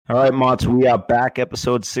All right, Mott's, we are back,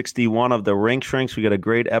 episode 61 of the Rink Shrinks. We got a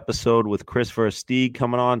great episode with Kris Versteeg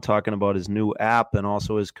coming on, talking about his new app and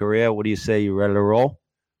also his career. What do you say? You ready to roll?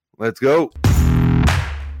 Let's go.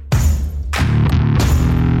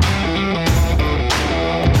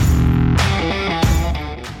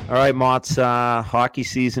 All right, Mott's, hockey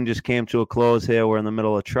season just came to a close here. We're in the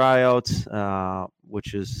middle of tryouts,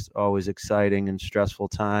 which is always exciting and stressful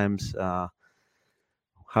times. How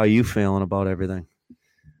are you feeling about everything?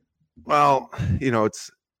 Well, it's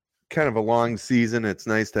kind of a long season. It's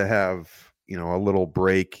nice to have, a little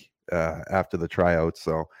break after the tryouts.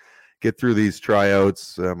 So get through these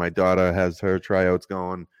tryouts. My daughter has her tryouts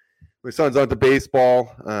going. My son's out to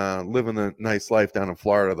baseball, living a nice life down in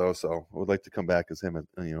Florida, though. So I would like to come back as him,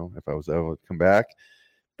 if I was able to come back.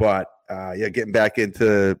 But, getting back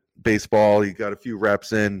into baseball, you got a few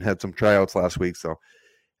reps in, had some tryouts last week. So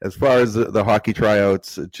as far as the hockey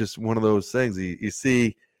tryouts, it's just one of those things you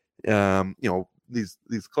see.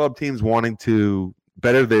 These club teams wanting to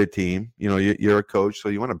better their team. You're a coach, so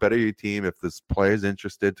you want to better your team if this player is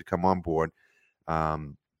interested to come on board.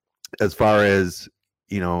 As far as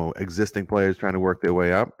existing players trying to work their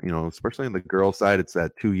way up, especially on the girls' side, it's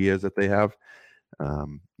that 2 years that they have.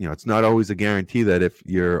 It's not always a guarantee that if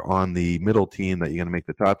you're on the middle team that you're going to make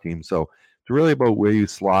the top team. So it's really about where you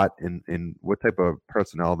slot and what type of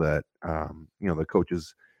personnel that the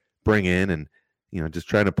coaches bring in, and just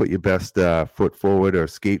trying to put your best foot forward or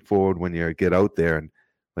skate forward when you get out there. And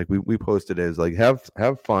like we posted is like have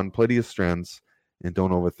fun, play to your strengths, and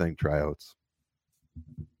don't overthink tryouts.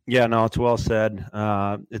 Yeah, no, it's well said.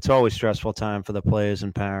 It's always stressful time for the players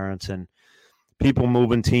and parents and people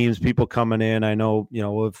moving teams, people coming in. I know,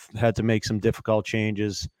 we've had to make some difficult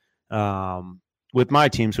changes with my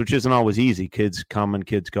teams, which isn't always easy. Kids coming,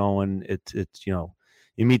 kids going. It's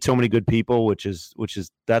you meet so many good people, which is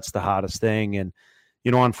that's the hardest thing. And,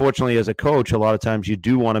 unfortunately, as a coach, a lot of times you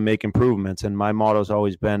do want to make improvements. And my motto's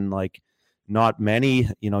always been like, not many.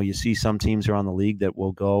 You see some teams around the league that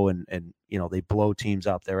will go and they blow teams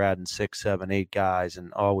up. They're adding 6, 7, 8 guys,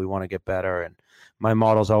 and we want to get better. And my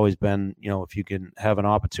motto's always been, if you can have an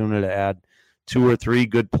opportunity to add 2 or 3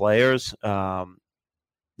 good players,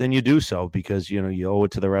 then you do so, because you owe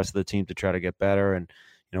it to the rest of the team to try to get better. And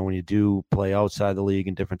when you do play outside the league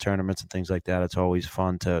in different tournaments and things like that, it's always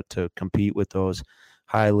fun to compete with those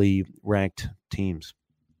highly ranked teams.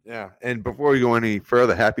 Yeah, and before we go any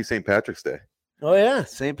further, happy St. Patrick's Day. Oh yeah,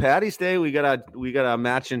 St. Patty's Day. We got our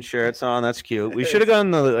matching shirts on. That's cute. We should have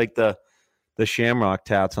gotten the shamrock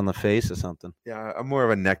tats on the face or something. Yeah, I'm more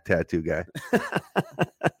of a neck tattoo guy.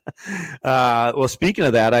 Well, speaking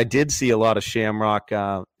of that, I did see a lot of shamrock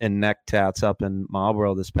and neck tats up in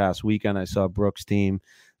Marlboro this past weekend. I saw Brooks' team.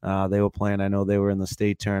 They were playing. I know they were in the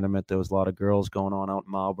state tournament. There was a lot of girls going on out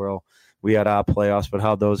in Marlboro. We had our playoffs, but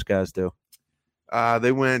how'd those guys do?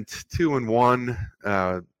 They went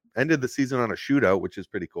 2-1. Ended the season on a shootout, which is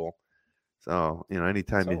pretty cool. So,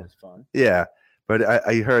 anytime That's always fun. Yeah. But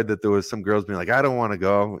I heard that there was some girls being like, I don't want to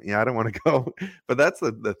go. Yeah, I don't want to go. But that's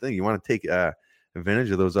the thing. You want to take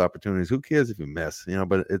advantage of those opportunities. Who cares if you miss?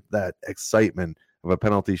 But that excitement of a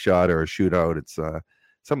penalty shot or a shootout, it's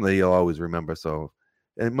something that you'll always remember. So,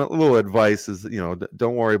 and my little advice is,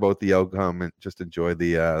 don't worry about the outcome and just enjoy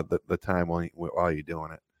the time while you're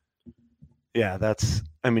doing it. Yeah,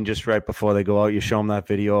 just right before they go out, you show them that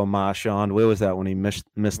video of Marchand. Where was that when he missed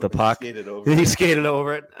the puck? He skated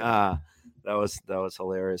over it. That was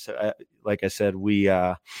hilarious. Like I said,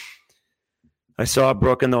 I saw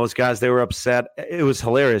Brooke and those guys. They were upset. It was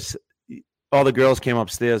hilarious. All the girls came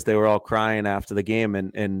upstairs. They were all crying after the game,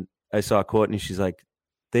 and I saw Courtney. She's like,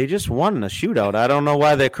 they just won in a shootout. I don't know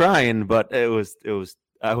why they're crying, but it was.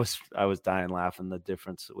 I was dying laughing, the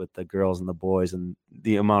difference with the girls and the boys and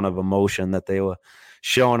the amount of emotion that they were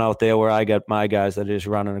showing out there, where I got my guys that are just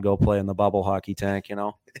running to go play in the bubble hockey tank, Yeah.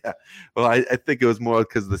 Well, I think it was more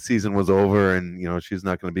because the season was over and, she's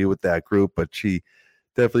not going to be with that group, but she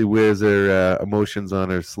definitely wears her emotions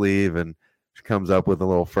on her sleeve, and she comes up with a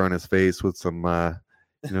little furnace face with some,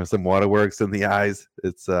 some waterworks in the eyes.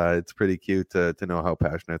 It's pretty cute to know how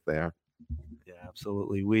passionate they are. Yeah,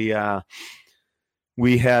 absolutely.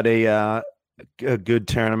 We had a good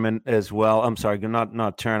tournament as well. I'm sorry,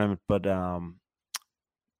 not tournament, but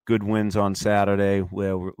good wins on Saturday,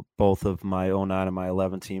 where both of my 09 and my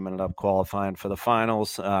 11 team ended up qualifying for the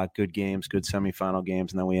finals. Good games, good semifinal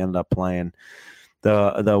games, and then we ended up playing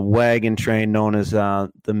the wagon train known as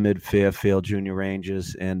the Mid-Fairfield Junior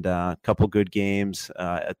Rangers, and a couple good games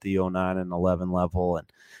at the 09 and 11 level. And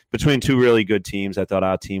between two really good teams, I thought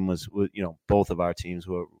our team was both of our teams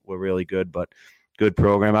were really good, but good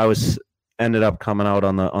program. ended up coming out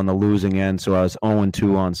on the losing end, so I was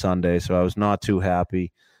 0-2 on Sunday, so I was not too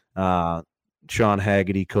happy. Sean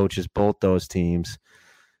Haggerty coaches both those teams.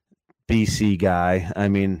 BC guy, I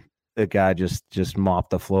mean, the guy just mopped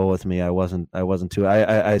the floor with me. I wasn't too.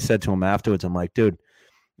 I said to him afterwards, I'm like, dude,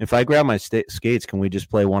 if I grab my skates, can we just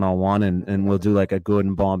play 1-on-1 and we'll do like a good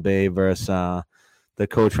in Bombay versus the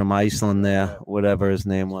coach from Iceland there, whatever his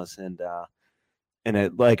name was, and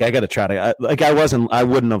it, like, I got to try to, I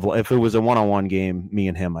wouldn't have, if it was a 1-on-1 game, me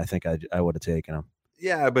and him, I think I would have taken him.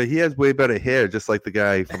 Yeah, but he has way better hair, just like the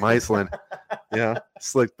guy from Iceland. Yeah,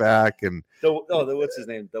 slick back and what's his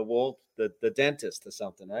name? The wolf, the dentist or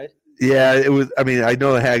something, right? Yeah, it was. I mean, I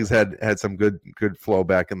know the Hags had some good flow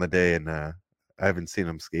back in the day, and I haven't seen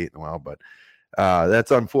them skate in a while, but that's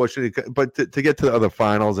unfortunate. But to get to the other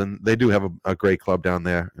finals, and they do have a great club down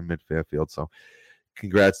there in Mid-Fairfield. So,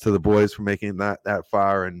 congrats to the boys for making that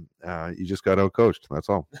far, and you just got out-coached. That's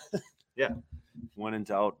all. Yeah. When in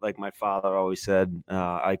doubt, like my father always said,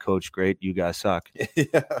 I coach great, you guys suck.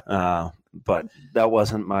 Yeah. But that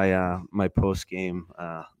wasn't my post game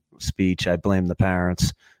speech. I blame the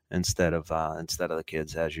parents instead of the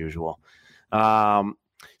kids, as usual.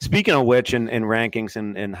 Speaking of which, in rankings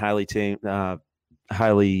and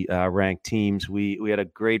highly ranked teams, we had a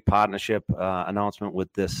great partnership announcement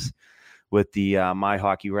with the My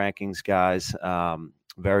Hockey Rankings guys.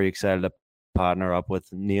 Very excited to partner up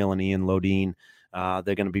with Neil and Ian Lodine.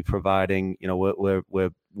 They're going to be providing,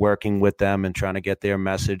 we're working with them and trying to get their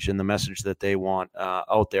message and the message that they want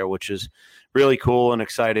out there, which is really cool and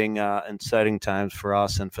exciting times for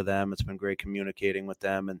us and for them. It's been great communicating with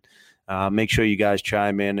them, and make sure you guys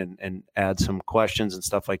chime in and add some questions and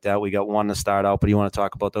stuff like that. We got one to start out, but you want to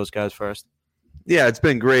talk about those guys first? Yeah, it's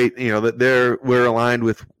been great. That we're aligned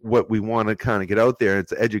with what we want to kind of get out there.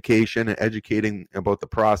 It's education and educating about the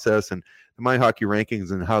process and the My Hockey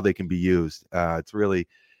Rankings and how they can be used. It's really,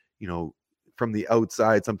 from the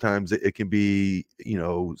outside, sometimes it can be,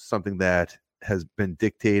 something that has been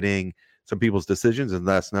dictating some people's decisions, and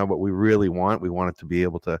that's not what we really want. We want it to be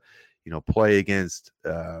able to, play against,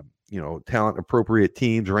 talent appropriate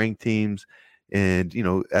teams, ranked teams. And,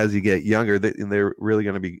 as you get younger, they're really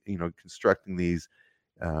going to be, constructing these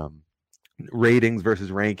ratings versus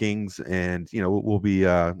rankings. And, we'll be,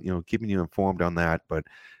 keeping you informed on that. But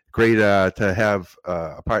great to have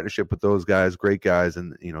a partnership with those guys, great guys,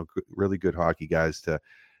 and, really good hockey guys to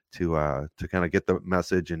kind of get the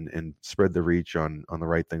message and spread the reach on the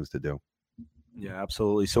right things to do. Yeah,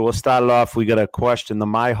 absolutely. So we'll start it off. We got a question, the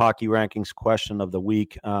My Hockey Rankings question of the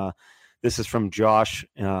week. This is from Josh,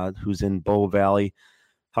 who's in Bow Valley.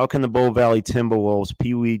 How can the Bow Valley Timberwolves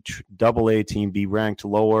Pee Wee AA team be ranked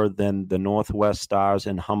lower than the Northwest Stars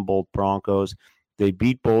and Humboldt Broncos? They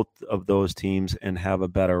beat both of those teams and have a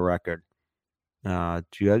better record. Do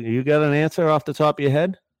you got an answer off the top of your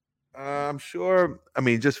head? I'm sure. I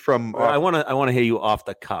mean, just from I want to hear you off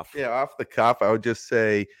the cuff. Yeah, off the cuff, I would just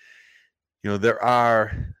say, there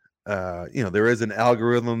is an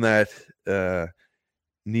algorithm that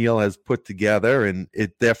Neil has put together, and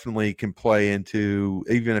it definitely can play into,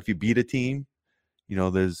 even if you beat a team,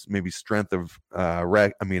 there's maybe strength of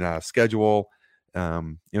schedule,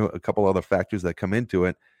 a couple other factors that come into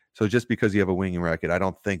it. So just because you have a winning record, I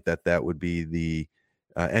don't think that would be the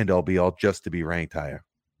end all be all just to be ranked higher.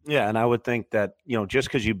 Yeah, and I would think that, just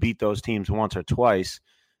because you beat those teams once or twice,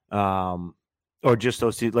 or just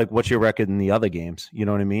those two, like, what's your record in the other games? You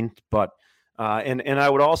know what I mean? But and I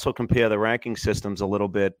would also compare the ranking systems a little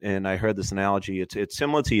bit. And I heard this analogy. It's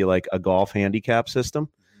similar to like a golf handicap system,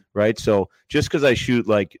 right? So just because I shoot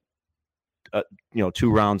like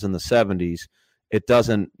 2 rounds in the 70s, it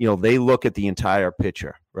doesn't. They look at the entire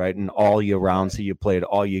picture, right, and all your rounds that you played,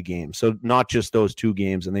 all your games. So not just those 2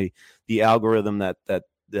 games. And the algorithm that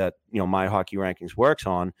My Hockey Rankings works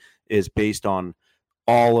on is based on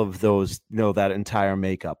all of those, that entire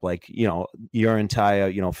makeup, like, your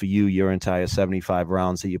entire, for you, your entire 75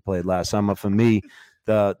 rounds that you played last summer. For me,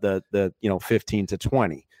 the 15 to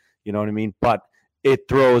 20, you know what I mean? But it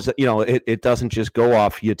throws, it doesn't just go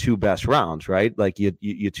off your 2 best rounds, right? Like your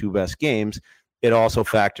 2 best games. It also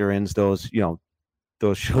factor in those,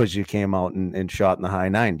 those shows you came out and shot in the high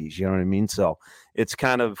 90s, you know what I mean? So it's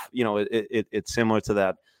kind of, it's similar to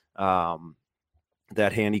that,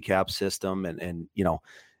 that handicap system, and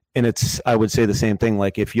it's, I would say the same thing.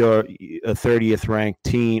 Like if you're a 30th ranked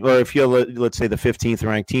team, or if you're, let's say, the 15th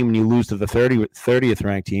ranked team, and you lose to the 30th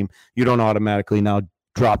ranked team, you don't automatically now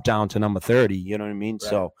drop down to number 30. You know what I mean? Right.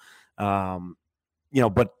 So,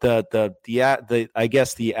 but the I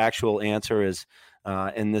guess the actual answer is,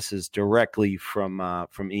 and this is directly from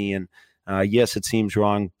Ian. Yes, it seems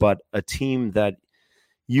wrong, but a team that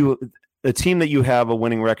the team that you have a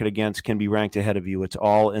winning record against can be ranked ahead of you. It's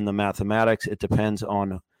all in the mathematics. It depends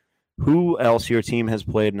on who else your team has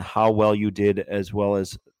played and how well you did, as well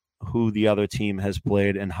as who the other team has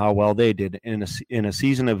played and how well they did. In a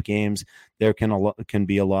season of games, there can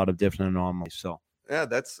be a lot of different anomalies. So yeah,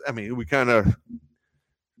 we kind of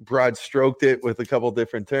broad stroked it with a couple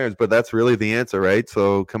different terms, but that's really the answer, right?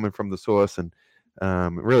 So coming from the source and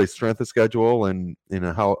really strength of schedule and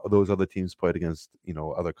how those other teams played against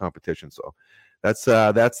other competitions. So that's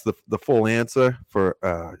the full answer for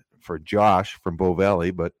Josh from Bow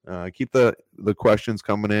Valley. But keep the questions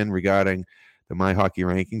coming in regarding the My Hockey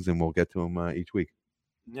rankings, and we'll get to them each week.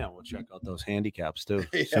 Yeah, we'll check out those handicaps too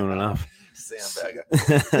soon enough.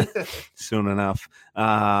 Sandbagger. Soon enough.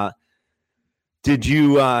 Did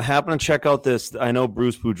you happen to check out this? I know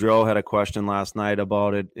Bruce Boudreau had a question last night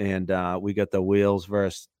about it, and we got the wheels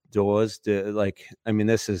versus doors.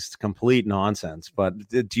 This is complete nonsense. But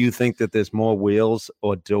do you think that there's more wheels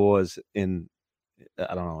or doors in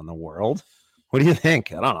the world? What do you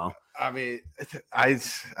think? I don't know. I mean, I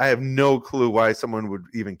have no clue why someone would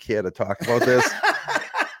even care to talk about this.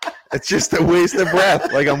 It's just a waste of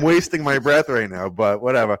breath. Like, I'm wasting my breath right now, but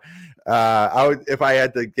whatever. I would, if I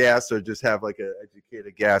had to guess or just have like an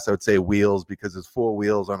educated guess, I would say wheels, because there's 4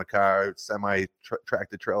 wheels on a car,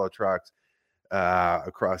 semi-tractor trailer trucks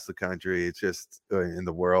across the country. It's just in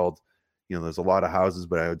the world, there's a lot of houses,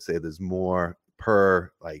 but I would say there's more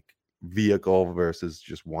per like vehicle versus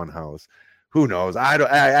just one house. Who knows? I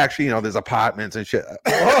actually, there's apartments and shit.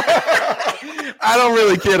 I don't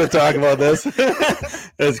really care to talk about this.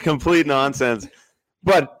 It's complete nonsense.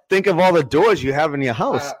 But think of all the doors you have in your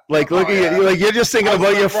house. Look at you. Like, you're just thinking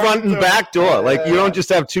about your front and back door. Like, you don't just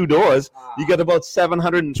have 2 doors. You got about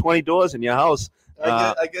 720 doors in your house.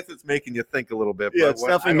 I guess it's making you think a little bit. Yeah, it's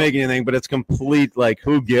definitely making you think, but it's complete, like,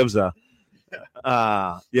 who gives a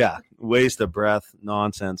waste of breath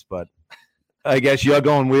nonsense. But I guess you're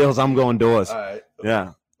going wheels, I'm going doors. All right.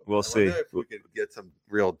 Yeah, we'll see. If we could get some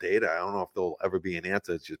real data. I don't know if there'll ever be an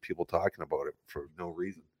answer. It's just people talking about it for no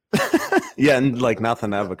reason. Yeah, and like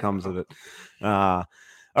nothing ever comes of it. All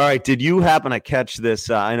right, did you happen to catch this?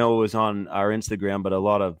 I know it was on our Instagram, but a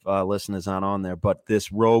lot of listeners aren't on there. But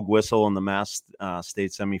this rogue whistle in the Mass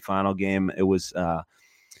State semifinal game, it was,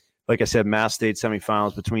 like I said, Mass State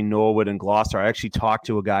semifinals between Norwood and Gloucester. I actually talked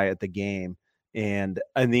to a guy at the game, and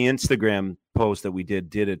the Instagram post that we did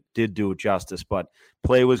do it justice. But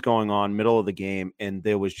play was going on, middle of the game, and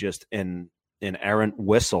there was just an errant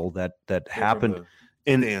whistle that happened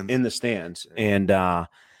in the stands, and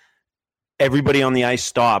everybody on the ice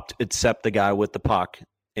stopped except the guy with the puck,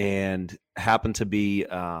 and happened to be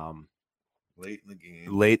late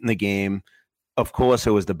in the game. Of course,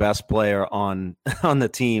 it was the best player on the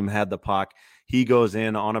team had the puck. He goes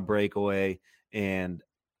in on a breakaway, and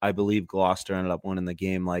I believe Gloucester ended up winning the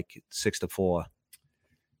game like 6-4.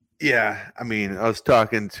 Yeah, I mean, I was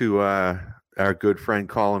talking to our good friend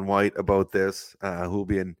Colin White about this, who'll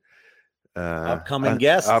be an upcoming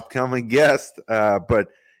guest. But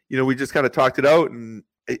we just kind of talked it out, and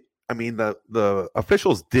the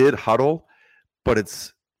officials did huddle, but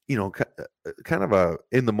it's kind of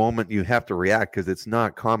in the moment you have to react because it's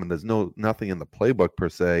not common. There's nothing in the playbook per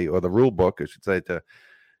se, or the rule book, I should say,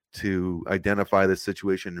 to identify this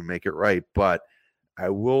situation and make it right. But I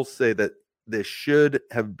will say that there should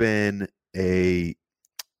have been a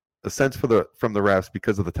sense from the refs,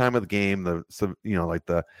 because of the time of the game, the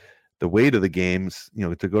weight of the games,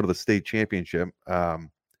 to go to the state championship,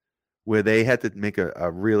 where they had to make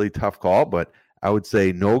a really tough call. But I would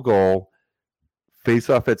say no goal, face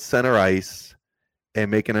off at center ice,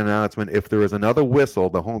 and make an announcement. If there is another whistle,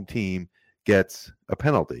 the home team gets a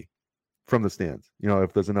penalty from the stands.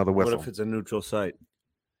 If there's another whistle. What if it's a neutral site?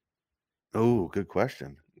 Oh, good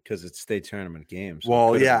question. Because it's state tournament games. So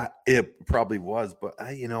well, yeah, it probably was. But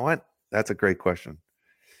you know what? That's a great question.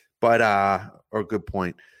 But or good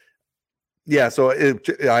point. Yeah, so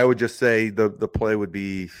I would just say the play would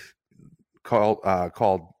be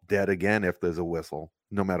called dead again if there's a whistle,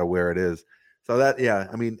 no matter where it is. So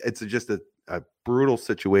it's just a brutal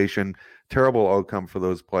situation, terrible outcome for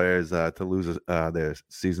those players to lose their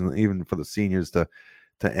season, even for the seniors to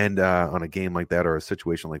end on a game like that or a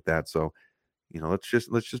situation like that. So, let's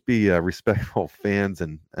just be respectful fans,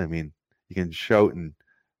 and you can shout and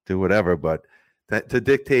do whatever, but to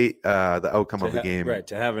dictate the outcome of the game, right?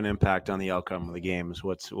 To have an impact on the outcome of the game is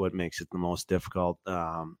what makes it the most difficult.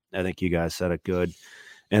 I think you guys said it good.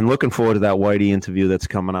 And looking forward to that Whitey interview that's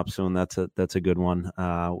coming up soon. That's a good one.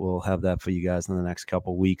 We'll have that for you guys in the next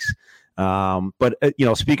couple of weeks. But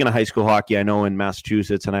speaking of high school hockey, I know in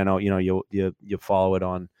Massachusetts, and I know you follow it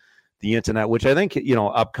on the internet, which I think,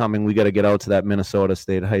 upcoming, we got to get out to that Minnesota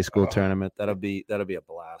State high school tournament. That'll be a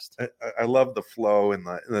blast. I love the flow and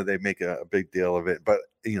they make a big deal of it. But,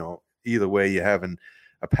 either way, you're having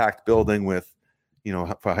a packed building with,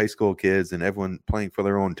 for high school kids and everyone playing for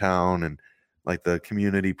their own town and like the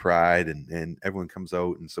community pride and everyone comes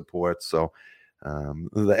out and supports. So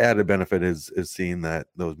the added benefit is seeing that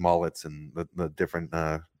those mullets and the different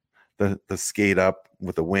the skate up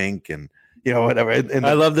with a wink and whatever. And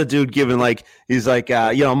I love the dude giving he's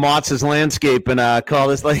Mott's landscape and call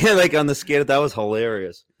this like on the skate. That was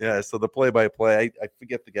hilarious. Yeah. So the play-by-play, I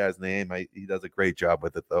forget the guy's name. He does a great job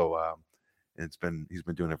with it though. He's been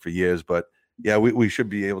doing it for years. But yeah, we should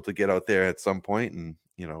be able to get out there at some point and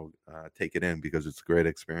take it in because it's a great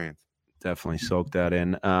experience. Definitely soak that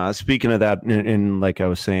in. Speaking of that, and like I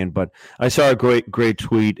was saying, but I saw a great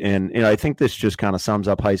tweet, and I think this just kind of sums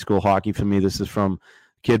up high school hockey for me. This is from a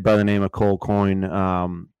kid by the name of Cole Coyne,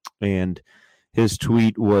 and his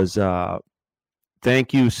tweet was,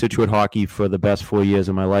 "Thank you, Scituate Hockey, for the best 4 years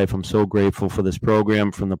of my life. I'm so grateful for this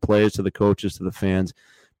program, from the players to the coaches to the fans.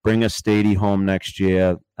 Bring us Stady home next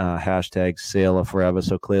year. Hashtag Sailor forever."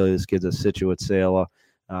 So clearly, this kid's a Scituate Sailor.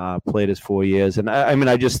 Played his 4 years, and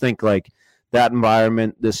I just think like that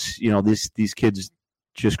environment, these kids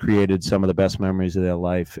just created some of the best memories of their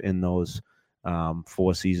life in those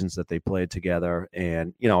 4 seasons that they played together.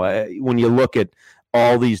 And when you look at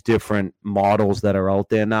all these different models that are out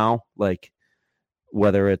there now, like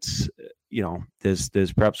whether it's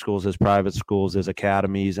there's prep schools, there's private schools, there's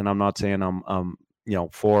academies, and I'm not saying I'm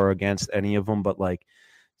for or against any of them, but like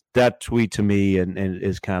that tweet to me and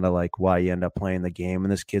is kind of like why you end up playing the game.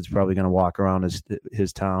 And this kid's probably going to walk around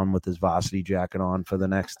his town with his varsity jacket on for the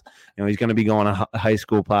next, he's going to be going to high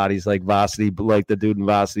school parties like varsity, like the dude in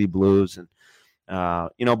Varsity Blues. And,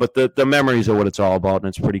 but the memories are what it's all about. And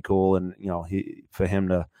it's pretty cool. And, for him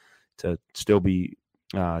to still be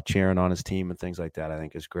cheering on his team and things like that, I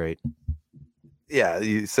think is great. Yeah,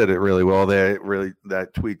 you said it really well there. Really,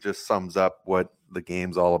 that tweet just sums up what the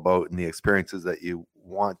game's all about and the experiences that you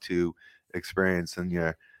want to experience in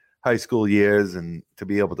your high school years, and to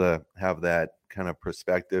be able to have that kind of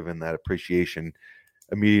perspective and that appreciation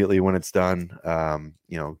immediately when it's done.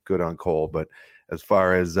 Good on Cole. But as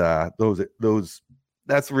far as those,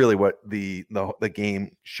 that's really what the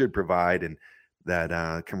game should provide, and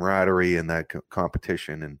that camaraderie and that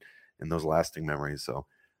competition and those lasting memories. So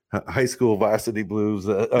high school Varsity Blues,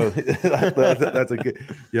 that's a good.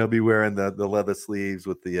 I'll be wearing the leather sleeves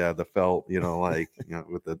with the felt,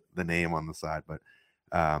 with the name on the side. But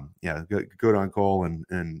good on Cole,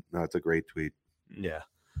 and it's a great tweet. Yeah.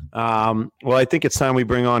 Well, I think it's time we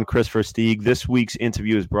bring on Kris Versteeg. This week's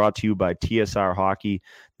interview is brought to you by TSR Hockey.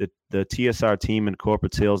 The TSR team and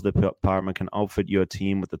corporate sales department can outfit your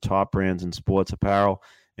team with the top brands in sports apparel.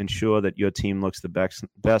 Ensure that your team looks the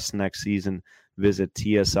best next season. Visit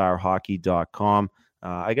tsrhockey.com.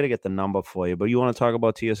 I got to get the number for you, but you want to talk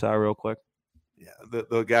about TSR real quick? Yeah,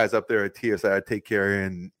 the guys up there at TSR take care.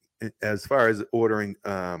 And as far as ordering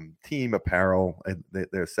team apparel,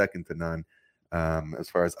 they're second to none. As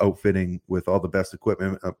far as outfitting with all the best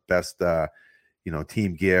equipment, best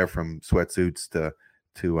team gear, from sweatsuits to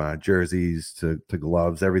jerseys to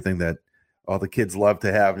gloves, everything that all the kids love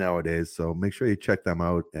to have nowadays. So make sure you check them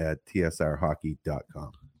out at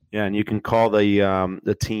tsrhockey.com. Yeah, and you can call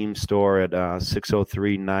the team store at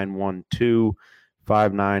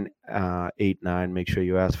 603-912-5989. Make sure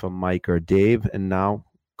you ask for Mike or Dave. And now,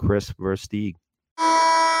 Kris Versteeg.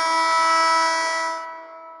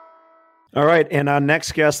 All right, and our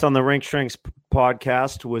next guest on the Rink Shrinks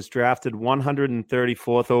podcast was drafted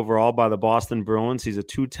 134th overall by the Boston Bruins. He's a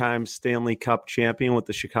 2-time Stanley Cup champion with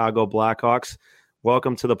the Chicago Blackhawks.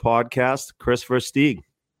 Welcome to the podcast, Kris Versteeg.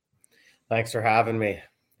 Thanks for having me.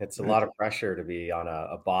 It's a lot of pressure to be on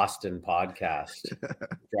a Boston podcast,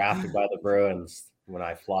 drafted by the Bruins when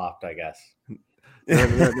I flopped, I guess.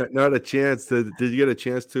 Not a chance. Did you get a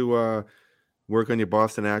chance to work on your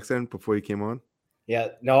Boston accent before you came on? Yeah,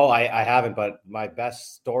 no, I haven't. But my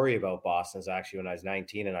best story about Boston is actually when I was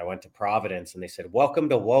 19 and I went to Providence and they said, "Welcome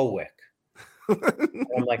to Wowick." And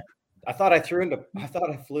I'm like, I thought I flew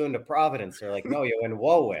into Providence. They're like, "No, you're in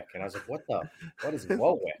Wowick." And I was like, what is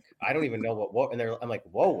Wowick? I don't even know what. And I'm like,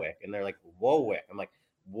 Wowick. And they're like, Wowick. I'm like,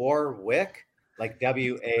 Warwick? Like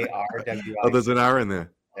W-A-R-W-I. Oh, there's an R in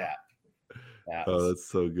there. Yeah. That's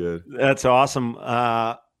so good. That's awesome.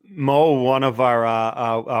 Mo, one of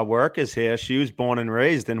our workers here, she was born and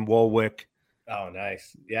raised in Warwick. Oh,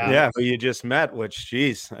 nice. Yeah. Yeah, who you just met, which,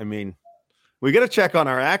 geez, I mean, we got to check on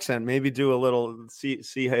our accent. Maybe do a little, see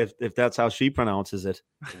if that's how she pronounces it.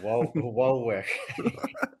 Wowick.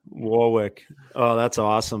 Warwick. Oh, that's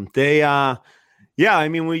awesome. They, yeah, I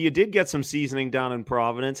mean, well, you did get some seasoning down in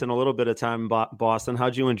Providence and a little bit of time in Boston.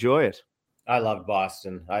 How'd you enjoy it? I loved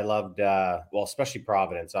Boston. I loved, well, especially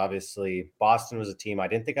Providence. Obviously, Boston was a team. I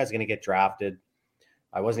didn't think I was going to get drafted.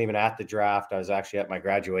 I wasn't even at the draft. I was actually at my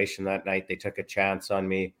graduation that night. They took a chance on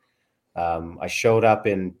me. I showed up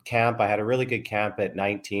in camp. I had a really good camp at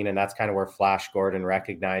 19, and that's kind of where Flash Gordon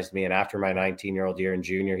recognized me. And after my 19-year-old year in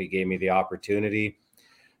junior, he gave me the opportunity.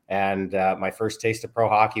 And my first taste of pro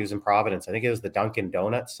hockey was in Providence. I think it was the Dunkin'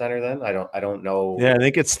 Donuts Center then. I don't know. Yeah, I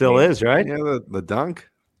think it still is, right? Yeah, the dunk.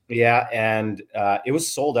 Yeah, and it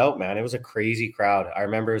was sold out, man. It was a crazy crowd. I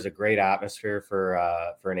remember it was a great atmosphere for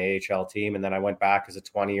an AHL team. And then I went back as a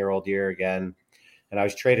 20-year-old year again, and I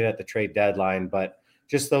was traded at the trade deadline. But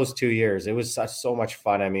just those 2 years, it was so much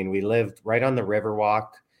fun. I mean, we lived right on the Riverwalk.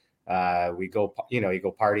 We go, you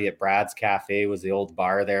go party at Brad's Cafe, was the old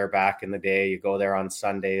bar there back in the day. You go there on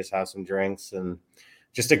Sundays, have some drinks, and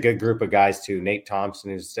just a good group of guys too. Nate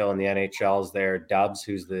Thompson, who's still in the NHL, is there. Dubs,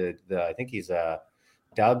 who's I think he's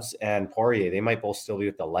Dubs and Poirier. They might both still be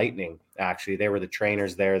with the Lightning. Actually, they were the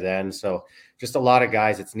trainers there then. So just a lot of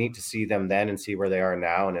guys. It's neat to see them then and see where they are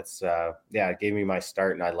now. And it's it gave me my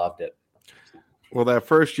start, and I loved it. Well, that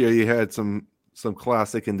first year you had some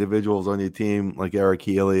classic individuals on your team like Eric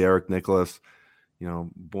Healy, Eric Nicholas,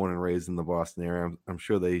 born and raised in the Boston area. I'm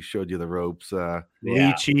sure they showed you the ropes.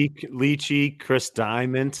 Leachy, Chris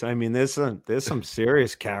Diamond. I mean, there's some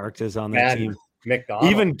serious characters on that team.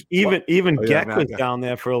 McDonald. Even Geck was down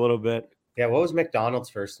there for a little bit. Yeah, what was McDonald's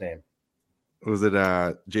first name? Was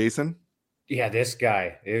it Jason? Yeah, this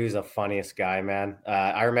guy. He was the funniest guy, man.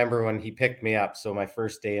 I remember when he picked me up. So my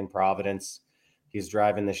first day in Providence, he's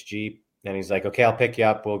driving this Jeep, and he's like, "Okay, I'll pick you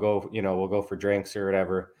up. We'll go for drinks or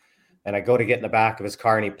whatever." And I go to get in the back of his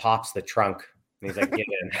car, and he pops the trunk, and he's like, "Get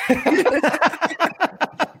in."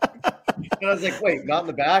 And I was like, "Wait, not in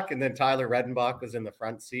the back?" And then Tyler Redenbach was in the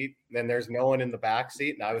front seat. And then there's no one in the back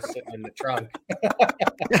seat, and I was sitting in the trunk.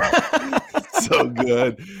 So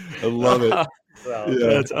good. I love it. So, yeah,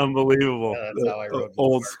 that's unbelievable. That's how I rode.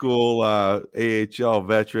 Old school AHL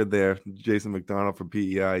veteran there, Jason McDonald from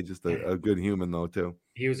PEI. Just a good human, though, too.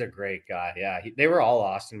 He was a great guy. Yeah, they were all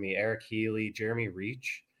awesome to me. Eric Healy, Jeremy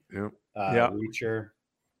Reach, Reacher.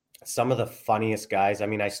 Some of the funniest guys. I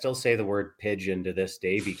mean, I still say the word pigeon to this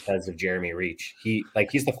day because of Jeremy Reach. He's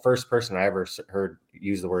the first person I ever heard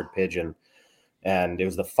use the word pigeon. And it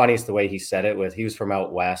was the funniest the way he said it. He was from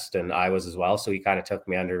out west, and I was as well. So he kind of took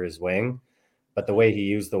me under his wing. But the way he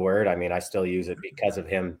used the word, I mean, I still use it because of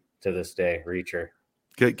him to this day, Reacher.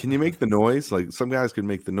 Can you make the noise? Like some guys could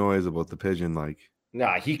make the noise about the pigeon. Like,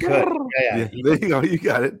 no, he could. Yeah, there you go. You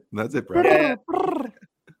got it. That's it, Brad. Yeah.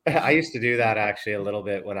 I used to do that actually a little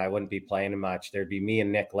bit when I wouldn't be playing much. There'd be me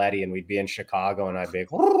and Nick Letty, and we'd be in Chicago, and I'd be like,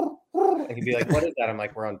 and he'd be like, "What is that?" I'm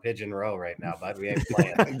like, "We're on Pigeon Row right now, bud. We ain't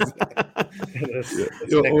playing."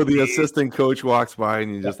 Or the assistant coach walks by,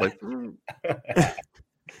 and you're just like,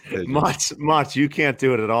 Much, you can't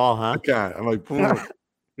do it at all, huh? I can't. I'm like,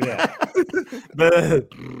 yeah.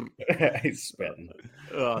 He's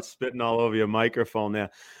spitting all over your microphone there.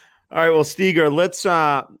 All right, well, Steger, let's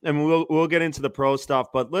and we'll get into the pro stuff,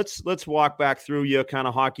 but let's walk back through your kind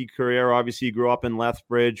of hockey career. Obviously, you grew up in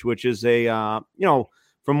Lethbridge, which is a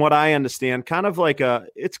from what I understand, kind of like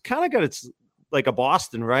it's like a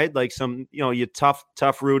Boston, right? Like some you tough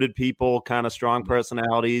rooted people, kind of strong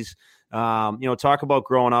personalities. Talk about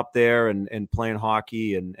growing up there and playing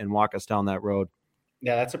hockey and walk us down that road.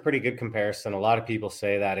 Yeah, that's a pretty good comparison. A lot of people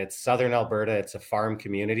say that it's Southern Alberta. It's a farm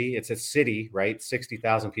community. It's a city, right?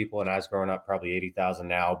 60,000 people. And I was growing up, probably 80,000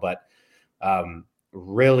 now. But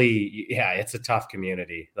really, yeah, it's a tough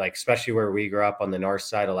community, like especially where we grew up on the north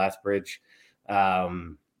side of Lethbridge.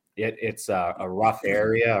 It's a rough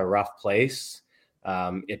area, a rough place.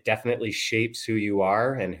 It definitely shapes who you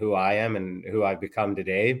are and who I am and who I've become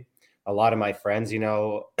today. A lot of my friends,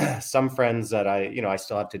 some friends that I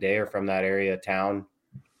still have today are from that area of town,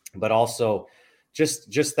 but also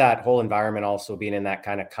just that whole environment, also being in that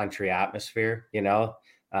kind of country atmosphere, you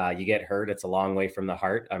get hurt. It's a long way from the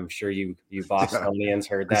heart. I'm sure you Bostonians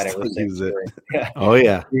heard that ever since you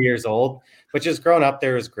were 3 years old, but just growing up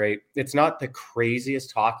there is great. It's not the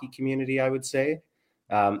craziest hockey community, I would say.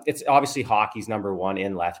 It's obviously hockey's number one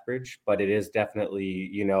in Lethbridge, but it is definitely,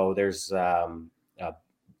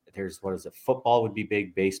 there's what is it? Football would be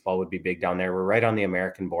big. Baseball would be big down there. We're right on the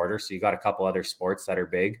American border. So you got a couple other sports that are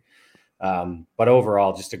big. But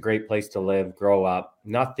overall, just a great place to live, grow up.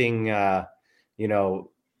 Nothing,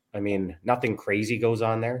 nothing crazy goes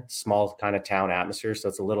on there. Small kind of town atmosphere. So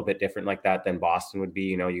it's a little bit different like that than Boston would be.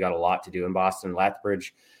 You got a lot to do in Boston.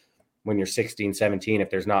 Lethbridge, when you're 16, 17, if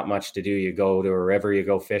there's not much to do, you go to a river, you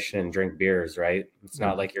go fishing and drink beers, right? It's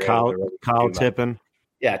not like you're able to really cow tipping.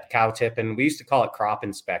 Yeah, cow tipping. We used to call it crop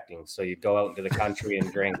inspecting. So you'd go out into the country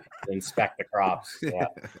and inspect the crops. Yeah.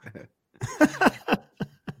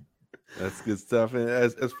 That's good stuff. And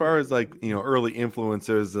as far as like, early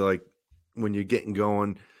influencers, like when you're getting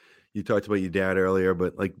going, you talked about your dad earlier,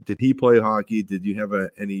 but like, did he play hockey? Did you have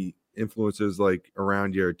any influencers like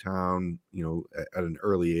around your town, at an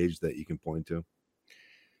early age that you can point to?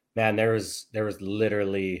 Man, there was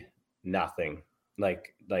literally nothing.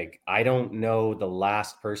 Like I don't know the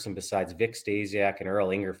last person besides Vic Stasiak and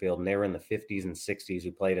Earl Ingerfield, and they were in the 50s and 60s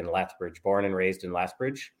who played in Lethbridge, born and raised in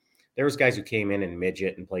Lethbridge. There was guys who came in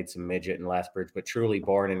midget and played some midget in Lethbridge, but truly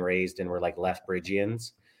born and raised and were like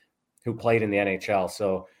Lethbridgians who played in the NHL.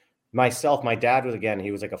 So myself, my dad was, again,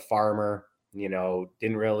 he was like a farmer, he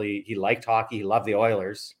liked hockey. He loved the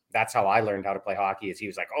Oilers. That's how I learned how to play hockey, is he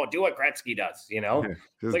was like, oh, do what Gretzky does,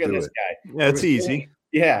 look at this guy. Yeah, it's easy.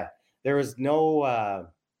 There was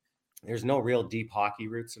there's no real deep hockey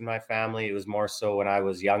roots in my family. It was more so when I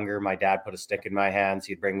was younger, my dad put a stick in my hands.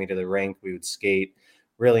 He'd bring me to the rink. We would skate.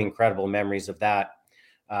 Really incredible memories of that.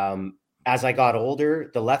 As I got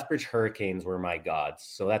older, the Lethbridge Hurricanes were my gods.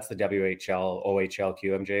 So that's the WHL, OHL,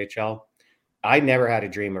 QMJHL. I never had a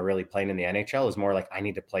dream of really playing in the NHL. It was more like, I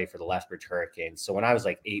need to play for the Lethbridge Hurricanes. So when I was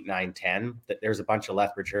like 8, 9, 10, there's a bunch of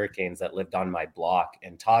Lethbridge Hurricanes that lived on my block.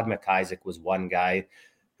 And Todd McIsaac was one guy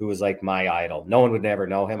who was like my idol. No one would never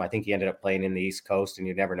know him. I think he ended up playing in the East Coast and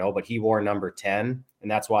you'd never know, but he wore number 10.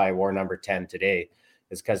 And that's why I wore number 10 today,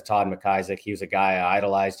 is because Todd McIsaac, he was a guy I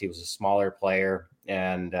idolized. He was a smaller player.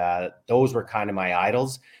 And those were kind of my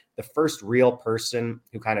idols. The first real person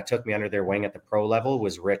who kind of took me under their wing at the pro level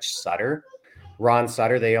was Rich Sutter. Ron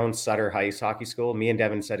Sutter, they owned Sutter Ice Hockey School. Me and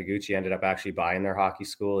Devin Setaguchi ended up actually buying their hockey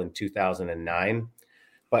school in 2009.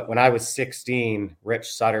 But when I was 16,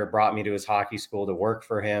 Rich Sutter brought me to his hockey school to work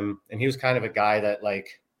for him. And he was kind of a guy that,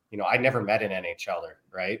 like, I never met an NHLer,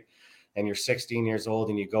 right? And you're 16 years old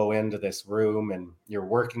and you go into this room and you're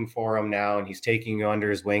working for him now, and he's taking you under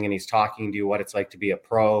his wing and he's talking to you what it's like to be a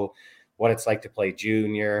pro, what it's like to play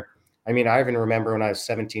junior. I mean, I even remember when I was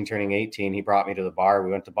 17 turning 18, he brought me to the bar.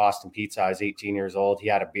 We went to Boston Pizza. I was 18 years old. He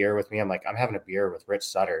had a beer with me. I'm like, I'm having a beer with Rich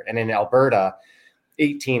Sutter. And in Alberta,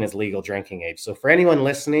 18 is legal drinking age. So for anyone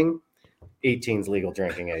listening, 18 is legal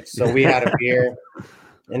drinking age. So we had a beer,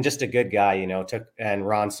 and just a good guy, and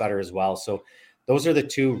Ron Sutter as well. So those are the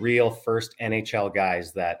two real first NHL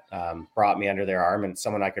guys that brought me under their arm, and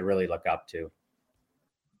someone I could really look up to.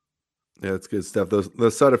 Yeah, it's good stuff. The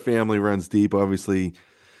Sutter family runs deep, obviously,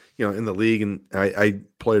 in the league. And I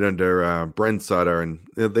played under Brent Sutter, and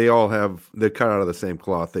they're cut out of the same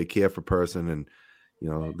cloth. They care for person, and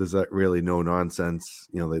there's that really no nonsense.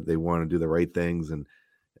 They want to do the right things. And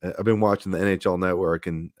I've been watching the NHL Network,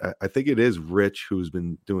 and I think it is Rich who's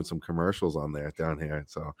been doing some commercials on there down here.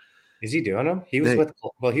 So. Is he doing them? He was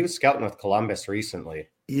he was scouting with Columbus recently.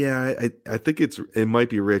 Yeah, I think it might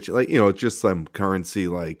be Rich. Like, it's just some currency,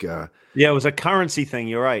 like it was a currency thing.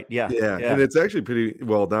 You're right. Yeah. And it's actually pretty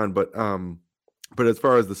well done. But as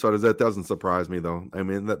far as the Sutters, that doesn't surprise me though. I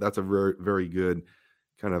mean, that's a very, very good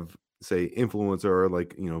kind of, say, influencer, or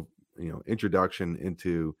like, introduction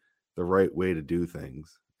into the right way to do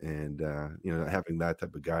things. And having that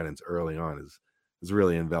type of guidance early on is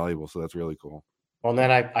really invaluable. So that's really cool. Well, and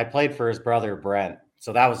then I played for his brother, Brent.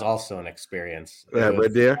 So that was also an experience.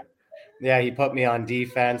 Red Deer? Yeah, he put me on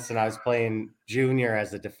defense, and I was playing junior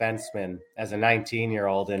as a defenseman as a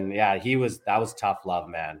 19-year-old. And yeah, that was tough love,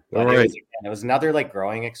 man. But it was another like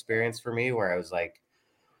growing experience for me, where I was like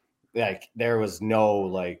there was no,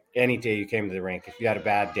 like, any day you came to the rink, if you had a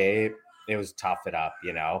bad day, it was tough it up,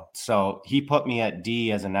 So he put me at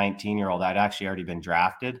D as a 19-year-old. I'd actually already been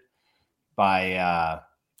drafted by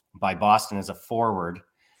Boston as a forward,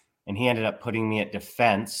 and he ended up putting me at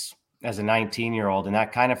defense as a 19-year-old. And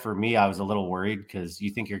that kind of, for me, I was a little worried, because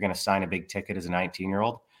you think you're going to sign a big ticket as a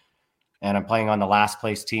 19-year-old, and I'm playing on the last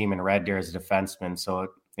place team in Red Deer as a defenseman. So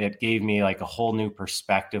it gave me like a whole new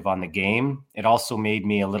perspective on the game. It also made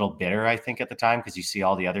me a little bitter, I think, at the time, because you see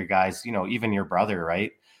all the other guys, even your brother,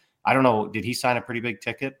 right? I don't know. Did he sign a pretty big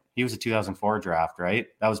ticket? He was a 2004 draft, right?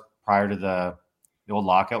 That was prior to the old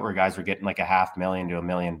lockout, where guys were getting like $500,000 to $1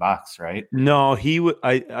 million, right? No,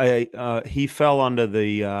 he fell under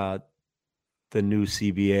the new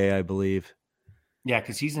CBA, I believe. Yeah,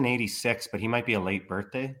 because he's an 86, but he might be a late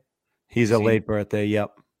birthday. He's a late birthday.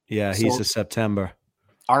 Yep. Yeah, he's a September.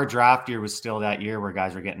 Our draft year was still that year where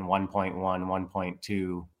guys were getting 1.1,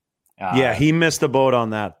 1.2. Yeah, he missed the boat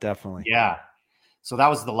on that, definitely. Yeah. So that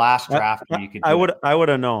was the last draft you could do. I would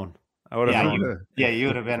have known. I would have known. You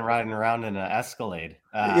would have been riding around in an Escalade.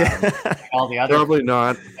 Yeah. All the other Probably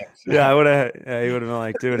not. Yeah, I would have. Yeah, he would have been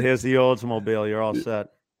like, dude, here's the Oldsmobile. You're all set.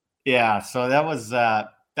 Yeah, so that was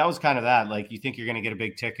kind of that. Like, you think you're going to get a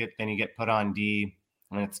big ticket, then you get put on D,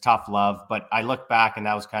 and it's tough love. But I look back, and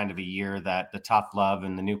that was kind of a year that the tough love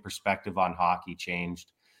and the new perspective on hockey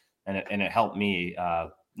changed, and it helped me.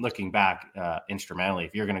 Looking back, instrumentally.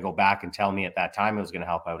 If you're going to go back and tell me at that time it was going to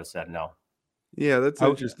help, I would have said no. Yeah, that's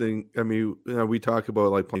interesting. I mean, we talk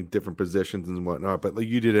about like playing different positions and whatnot, but like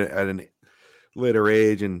you did it at an later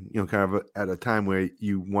age, and kind of at a time where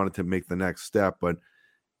you wanted to make the next step. But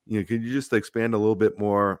could you just expand a little bit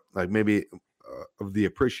more, like maybe of the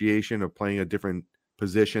appreciation of playing a different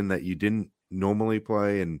position that you didn't normally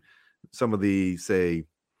play, and some of the, say,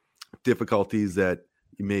 difficulties that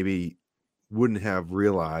you maybe wouldn't have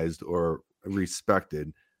realized or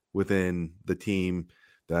respected within the team,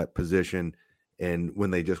 that position, and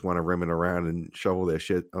when they just want to rim it around and shovel their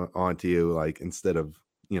shit onto you, like, instead of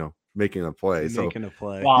making a play.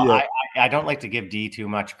 Well, yeah. I don't like to give D too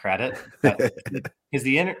much credit, because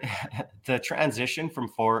the transition from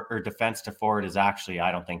forward or defense to forward is actually,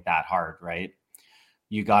 I don't think, that hard, right?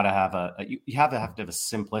 You got to have you have to have a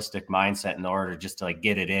simplistic mindset in order just to like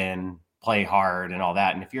get it in, play hard and all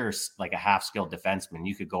that. And if you're like a half-skilled defenseman,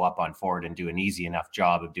 you could go up on forward and do an easy enough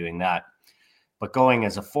job of doing that. But going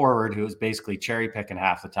as a forward who was basically cherry picking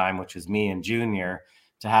half the time, which was me and junior,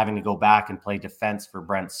 to having to go back and play defense for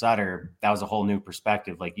Brent Sutter, that was a whole new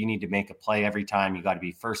perspective. Like, you need to make a play every time. You got to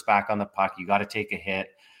be first back on the puck. You got to take a hit.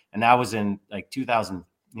 And that was in like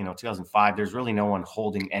 2005. There's really no one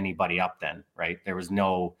holding anybody up then, right? It was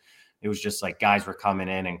just like guys were coming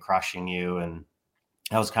in and crushing you. And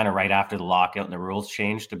that was kind of right after the lockout and the rules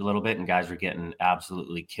changed a little bit, and guys were getting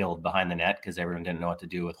absolutely killed behind the net because everyone didn't know what to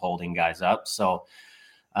do with holding guys up. So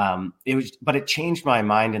but it changed my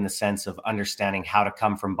mind in the sense of understanding how to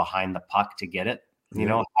come from behind the puck to get it,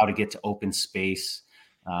 how to get to open space,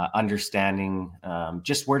 understanding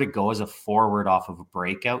just where to go as a forward off of a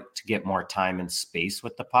breakout to get more time and space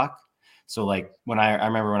with the puck. So like I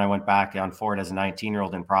remember when I went back on forward as a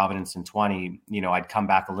 19-year-old in Providence in 20, I'd come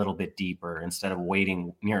back a little bit deeper instead of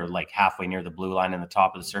waiting near like halfway near the blue line in the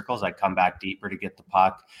top of the circles. I'd come back deeper to get the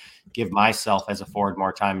puck, give myself as a forward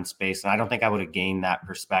more time and space. And I don't think I would have gained that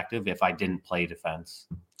perspective if I didn't play defense.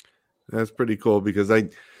 That's pretty cool, because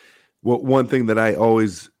one thing that I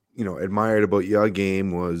always, admired about your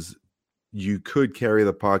game was you could carry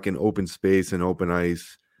the puck in open space and open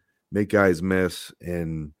ice, make guys miss,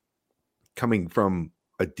 and coming from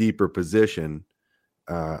a deeper position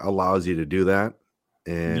allows you to do that.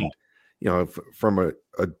 And, from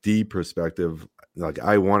a D perspective, like,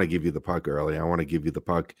 I want to give you the puck early. I want to give you the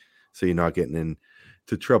puck so you're not getting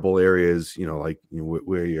into trouble areas,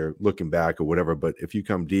 where you're looking back or whatever. But if you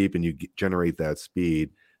come deep and you generate that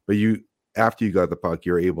speed, but after you got the puck,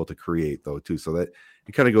 you're able to create though too. So that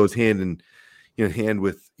it kind of goes hand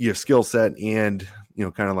with your skill set, and,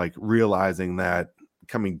 kind of like realizing that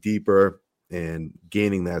coming deeper and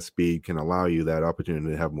gaining that speed can allow you that opportunity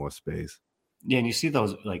to have more space. Yeah, and you see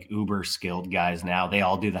those like uber skilled guys now, they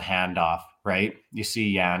all do the handoff, right? You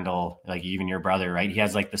see Yandel, like even your brother, right? He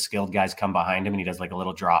has like the skilled guys come behind him and he does like a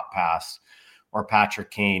little drop pass. Or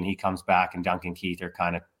Patrick Kane, he comes back, and Duncan Keith are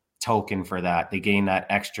kind of token for that. They gain that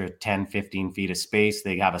extra 10, 15 feet of space.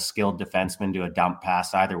 They have a skilled defenseman do a dump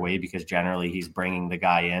pass either way, because generally he's bringing the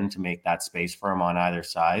guy in to make that space for him on either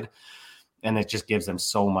side. And it just gives them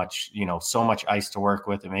so much ice to work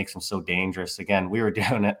with. It makes them so dangerous. Again, we were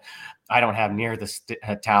doing it. I don't have near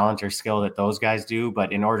the talent or skill that those guys do,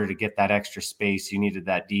 but in order to get that extra space, you needed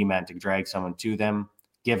that D-man to drag someone to them,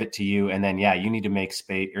 give it to you. And then, you need to make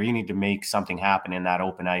space, or you need to make something happen in that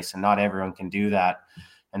open ice. And not everyone can do that.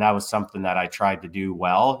 And that was something that I tried to do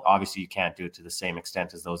well. Obviously, you can't do it to the same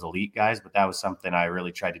extent as those elite guys, but that was something I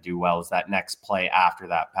really tried to do well, is that next play after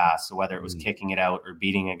that pass. So whether it was kicking it out or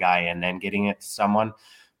beating a guy and then getting it to someone,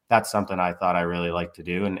 that's something I thought I really liked to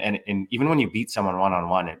do. And even when you beat someone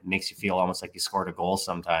one-on-one, it makes you feel almost like you scored a goal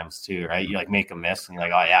sometimes too, right? You like make a miss and you're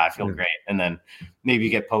like, oh yeah, I feel great. And then maybe you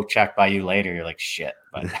get poke checked by you later. You're like, shit.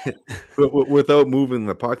 But without moving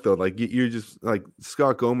the puck though, like you just like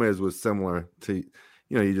Scott Gomez was similar to,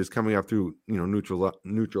 you're just coming up through,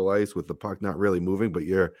 neutral ice with the puck not really moving, but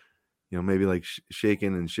you're, maybe like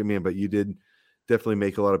shaking and shimmying, but you did definitely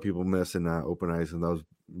make a lot of people miss in open ice. And that was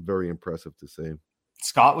very impressive to see.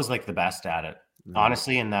 Scott was like the best at it.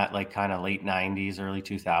 Honestly, in that like kind of late 90s, early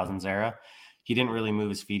 2000s era, he didn't really move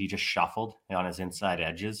his feet. He just shuffled on his inside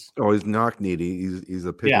edges. Oh, he's knock needy. He's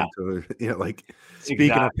a pigeon. Yeah. Like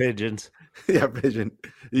speaking of pigeons. Yeah, pigeon.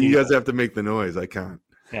 You guys have to make the noise. I can't.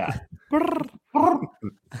 Yeah.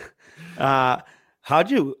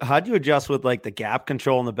 How'd you adjust with like the gap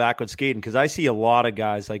control and the backward skating? Because I see a lot of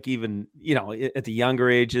guys like even at the younger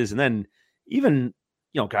ages, and then even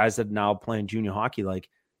guys that are now playing junior hockey, like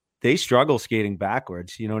they struggle skating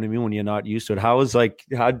backwards. You know what I mean? When you're not used to it,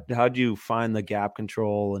 how'd you find the gap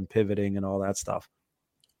control and pivoting and all that stuff?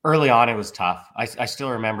 Early on, it was tough. I still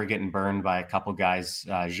remember getting burned by a couple guys.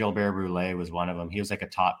 Gilbert Brulé was one of them. He was like a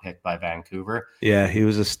top pick by Vancouver. Yeah, he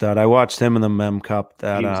was a stud. I watched him in the Mem Cup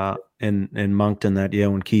that in Moncton that year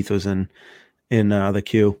when Keith was in the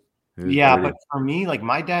queue. Yeah, but for me, like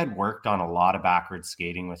my dad worked on a lot of backwards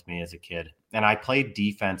skating with me as a kid. And I played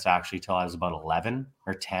defense actually till I was about 11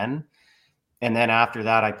 or 10. And then after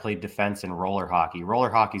that, I played defense in roller hockey.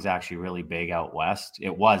 Roller hockey is actually really big out west.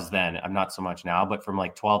 It was then. I'm not so much now, but from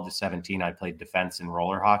like 12 to 17, I played defense in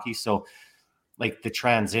roller hockey. So like the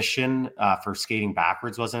transition for skating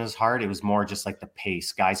backwards wasn't as hard. It was more just like the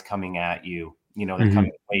pace, guys coming at you. They're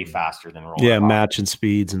coming way faster than roller hockey. Matching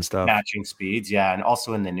speeds and stuff. Matching speeds, yeah. And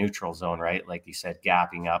also in the neutral zone, right? Like you said,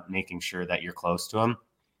 gapping up, making sure that you're close to them.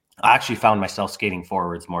 I actually found myself skating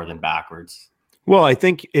forwards more than backwards. Well, I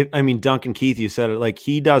think Duncan Keith, you said it, like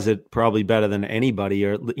he does it probably better than anybody,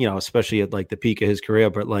 or especially at like the peak of his career.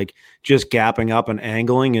 But like just gapping up and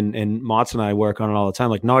angling, and Motts and I work on it all the time.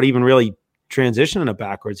 Like not even really transitioning it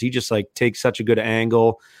backwards. He just like takes such a good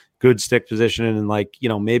angle, good stick position, and like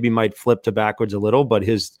maybe might flip to backwards a little, but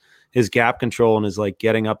his gap control and his like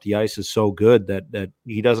getting up the ice is so good that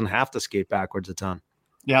he doesn't have to skate backwards a ton.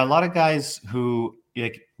 Yeah, a lot of guys who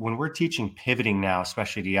like when we're teaching pivoting now,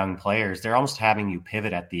 especially to young players, they're almost having you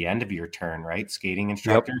pivot at the end of your turn, right? Skating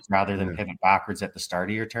instructors, rather than pivot backwards at the start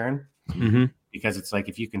of your turn. Mm-hmm. Because it's like,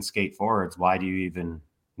 if you can skate forwards, why do you even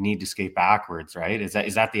need to skate backwards, right? Is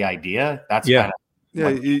that the idea? That's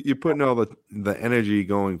you're putting all the energy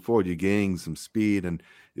going forward. You're gaining some speed, and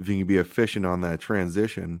if you can be efficient on that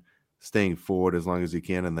transition, staying forward as long as you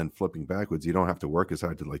can, and then flipping backwards, you don't have to work as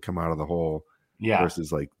hard to like come out of the hole. Yeah.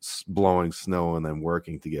 Versus like blowing snow and then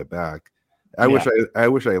working to get back. I wish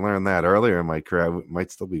I learned that earlier in my career. I might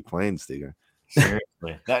still be playing, Steger.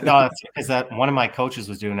 Seriously. That's because that one of my coaches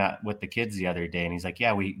was doing that with the kids the other day, and he's like,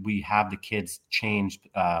 "Yeah, we have the kids changed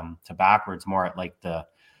to backwards more at like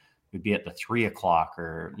we'd be at the 3 o'clock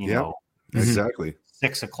or exactly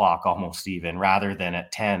 6 o'clock almost even, rather than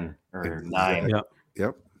at 10 or 9."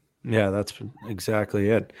 Yep. Yeah, that's exactly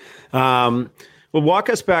it. Well, walk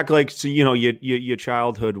us back, like, so, your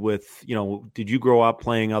childhood with, did you grow up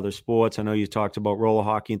playing other sports? I know you talked about roller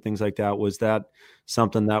hockey and things like that. Was that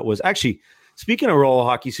something that was actually, speaking of roller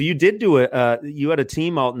hockey, so you did do you had a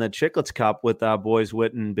team out in the Chicklets Cup with boys,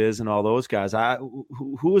 Witt and Biz and all those guys.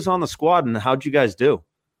 Who was on the squad and how'd you guys do?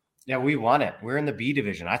 Yeah, we won it. We're in the B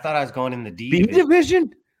division. I thought I was going in the D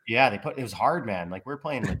division. Yeah, it was hard, man. Like we're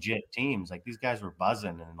playing legit teams. Like these guys were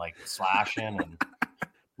buzzing and like slashing and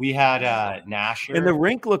we had Nasher. And the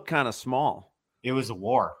rink looked kind of small. It was a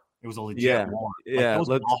war. It was a legit war. Yeah. Those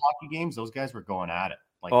ball hockey games, those guys were going at it.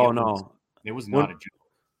 Like, it was not a joke.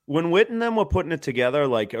 When Witt and them were putting it together,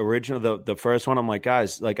 like original, the first one, I'm like,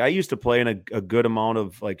 guys, like I used to play in a good amount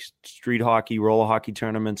of like street hockey, roller hockey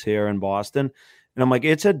tournaments here in Boston. And I'm like,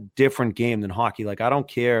 it's a different game than hockey. Like, I don't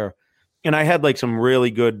care. And I had like some really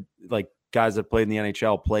good, like guys that played in the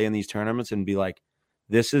NHL play in these tournaments and be like,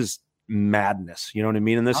 this is madness, you know what I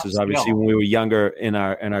mean? And this is obviously when we were younger in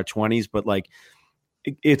our 20s, but like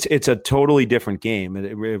it's a totally different game.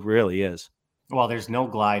 It really is. Well, there's no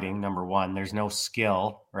gliding, number one. There's no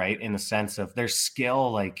skill, right? In the sense of there's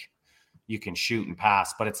skill, like you can shoot and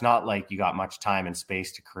pass, but it's not like you got much time and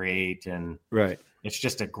space to create. And right, it's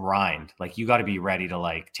just a grind. Like you got to be ready to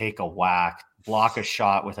like take a whack, block a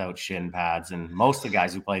shot without shin pads. And most of the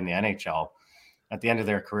guys who play in the NHL, at the end of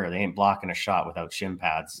their career, they ain't blocking a shot without shin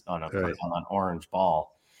pads on an orange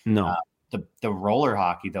ball. No. The roller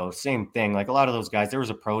hockey, though, same thing. Like a lot of those guys, there was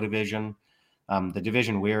a pro division. The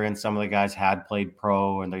division we're in, some of the guys had played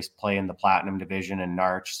pro and they play in the platinum division in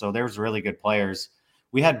Narch. So there was really good players.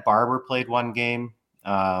 We had Barber played one game.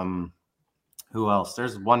 Who else?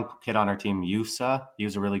 There's one kid on our team, Yusa. He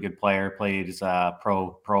was a really good player, played as a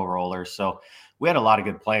pro roller. So we had a lot of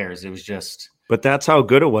good players. It was just... But that's how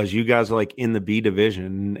good it was. You guys were like in the B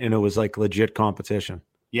division and it was like legit competition.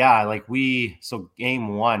 Yeah. Like so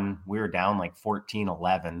game one, we were down like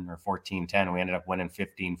 14-11 or 14-10. We ended up winning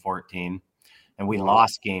 15-14 and we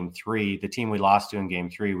lost game 3. The team we lost to in game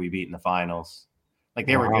 3, we beat in the finals. Like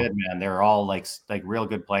they were good, man. They were all like real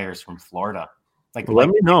good players from Florida. Like, let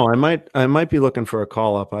me know. I might be looking for a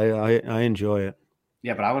call up. I enjoy it.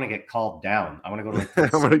 Yeah, but I want to get called down. I want to go to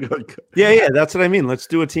like I'm gonna go. Yeah, that's what I mean. Let's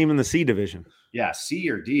do a team in the C division. yeah, C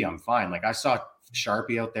or D. I'm fine. Like I saw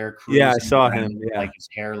Sharpie out there cruising. Yeah, I saw him. Yeah. Like his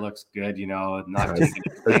hair looks good, not taking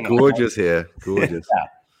That's gorgeous hair. Gorgeous.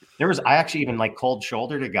 Yeah. I actually even like cold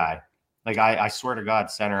shouldered a guy. Like I swear to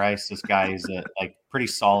God, center ice, this guy is a like pretty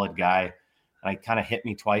solid guy. And I kind of hit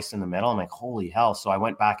me twice in the middle. I'm like, holy hell. So I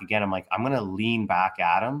went back again. I'm like, I'm going to lean back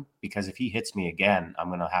at him because if he hits me again, I'm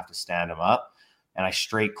going to have to stand him up. And I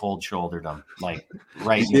straight cold shouldered him. Like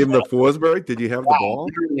right. You gave him the Forsberg? Did you have the ball?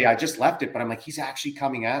 Literally, I just left it, but I'm like, he's actually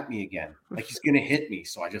coming at me again. Like he's going to hit me.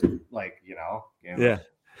 So I just like, Yeah.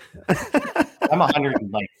 I'm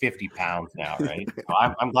 150 pounds now, right? So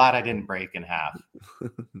I'm glad I didn't break in half.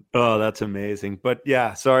 Oh, that's amazing. But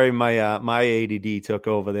yeah, sorry, my my ADD took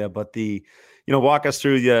over there. But walk us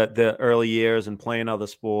through the early years and playing other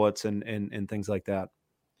sports and things like that.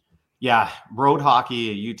 Yeah, road hockey.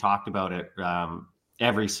 You talked about it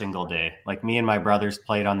every single day. Like me and my brothers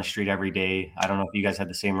played on the street every day. I don't know if you guys had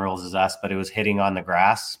the same rules as us, but it was hitting on the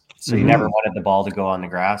grass. So you never wanted the ball to go on the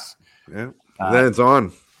grass. Yeah, then it's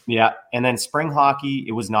on. Yeah. And then spring hockey,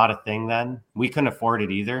 it was not a thing then. We couldn't afford it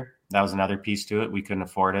either. That was another piece to it. We couldn't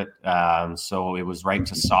afford it. So it was right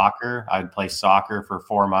to soccer. I'd play soccer for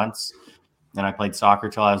 4 months. And I played soccer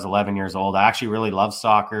till I was 11 years old. I actually really loved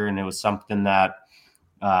soccer. And it was something that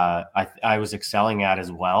I was excelling at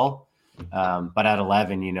as well. But at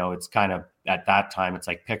 11, it's kind of at that time, it's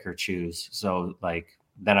like pick or choose. So like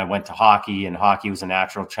then I went to hockey, and hockey was a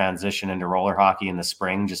natural transition into roller hockey in the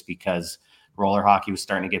spring just because roller hockey was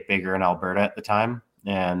starting to get bigger in Alberta at the time.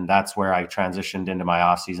 And that's where I transitioned into my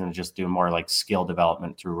off season to just do more like skill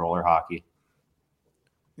development through roller hockey.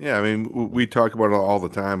 Yeah. I mean, we talk about it all the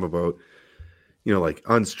time about, like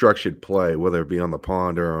unstructured play, whether it be on the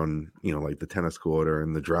pond or on, like the tennis court or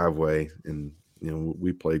in the driveway. And,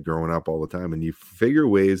 we played growing up all the time, and you figure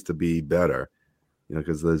ways to be better,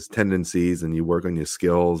 because there's tendencies and you work on your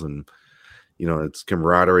skills and, it's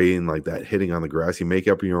camaraderie and like that hitting on the grass. You make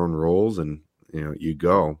up your own roles and, you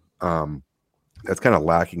go. That's kind of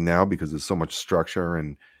lacking now because there's so much structure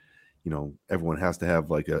and, everyone has to have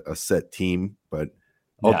like a set team. But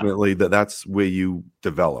ultimately, that's where you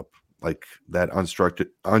develop like that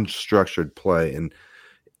unstructured play. And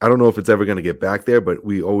I don't know if it's ever going to get back there, but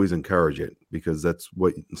we always encourage it because that's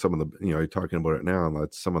what some of the, you're talking about it now, and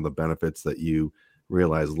that's some of the benefits that you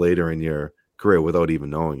realize later in your career without even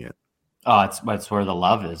knowing it. Oh, that's where the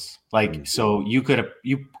love is. Like, so you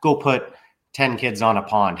go put 10 kids on a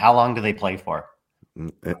pond. How long do they play for?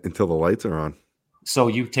 Until the lights are on. So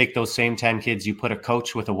you take those same 10 kids, you put a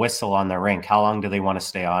coach with a whistle on the rink. How long do they want to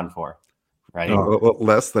stay on for? Right.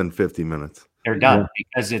 Less than 50 minutes. They're done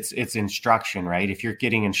because it's instruction, right? If you're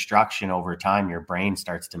getting instruction over time, your brain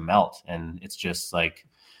starts to melt. And it's just like,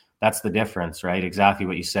 that's the difference, right? Exactly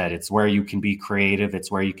what you said. It's where you can be creative.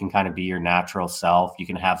 It's where you can kind of be your natural self. You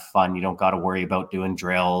can have fun. You don't got to worry about doing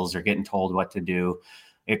drills or getting told what to do.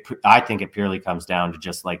 I think it purely comes down to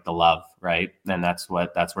just like the love, right? And that's where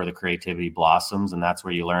the creativity blossoms, and that's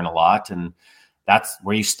where you learn a lot. And that's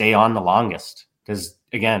where you stay on the longest. Because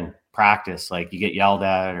again, practice, like you get yelled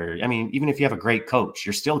at, or I mean, even if you have a great coach,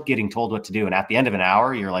 you're still getting told what to do. And at the end of an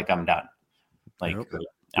hour, you're like, I'm done. Like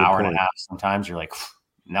hour and a half, sometimes you're like,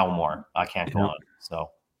 no more. I can't go on.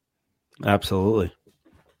 So absolutely.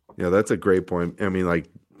 Yeah, that's a great point. I mean, like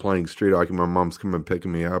playing street hockey, my mom's coming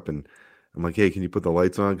picking me up and I'm like, hey, can you put the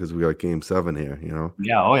lights on? Because we got game 7 here,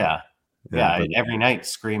 Yeah. Oh yeah. Yeah. Every night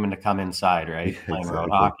screaming to come inside, right? Yeah, playing road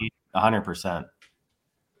hockey, 100%.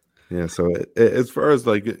 Yeah. So as far as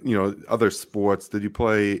like, other sports, did you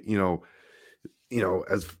play,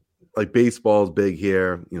 as like baseball is big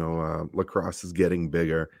here, lacrosse is getting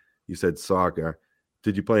bigger. You said soccer.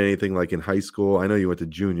 Did you play anything like in high school? I know you went to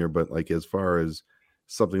junior, but like as far as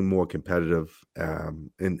something more competitive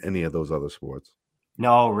in any of those other sports?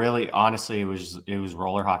 No, really, honestly, it was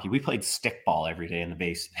roller hockey. We played stickball every day in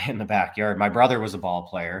the backyard. My brother was a ball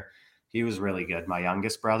player. He was really good, my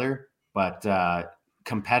youngest brother, but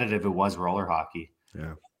competitive, it was roller hockey.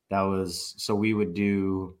 Yeah. So we would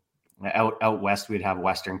do out west, we'd have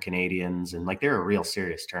Western Canadians, and like they were real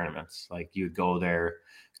serious tournaments. Like you'd go there,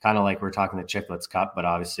 kind of like we're talking the Chicklets Cup, but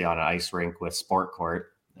obviously on an ice rink with sport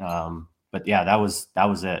court. But yeah, that was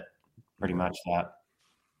it, pretty much that.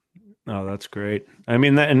 Oh, that's great. I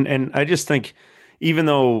mean, and I just think, even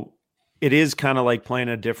though it is kind of like playing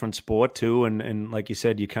a different sport too, and like you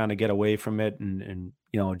said, you kind of get away from it and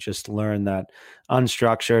just learn that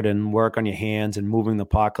unstructured and work on your hands and moving the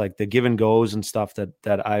puck, like the give and goes and stuff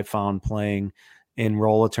that I found playing in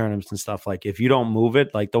roller tournaments and stuff. Like if you don't move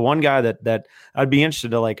it, like the one guy that I'd be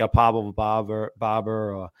interested to, like a Pavel Barber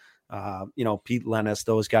or Pete Lennis,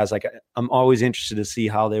 those guys. Like, I'm always interested to see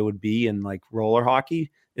how they would be in like roller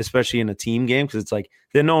hockey, especially in a team game, because it's like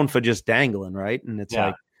they're known for just dangling, right? And it's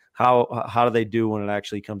like how do they do when it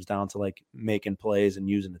actually comes down to like making plays and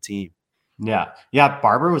using the team? Yeah.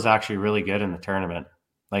 Barber was actually really good in the tournament.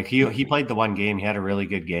 Like he played the one game. He had a really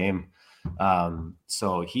good game.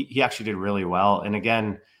 So he actually did really well. And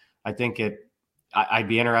again, I think I'd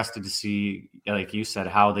be interested to see, like you said,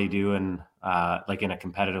 how they do in like in a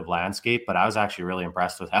competitive landscape. But I was actually really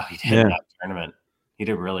impressed with how he did in that tournament. He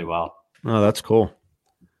did really well. Oh, that's cool.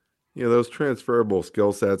 Yeah, those transferable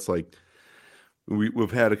skill sets, like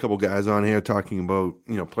we've had a couple guys on here talking about,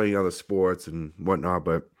 playing other sports and whatnot,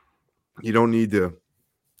 but you don't need to,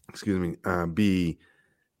 be,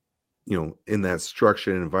 in that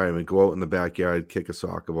structured environment. Go out in the backyard, kick a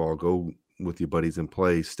soccer ball, go with your buddies and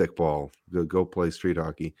play stickball, go play street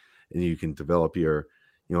hockey, and you can develop your,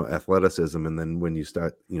 athleticism. And then when you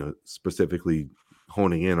start, specifically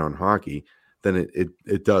honing in on hockey, then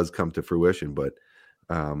it does come to fruition. But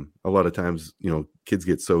a lot of times, kids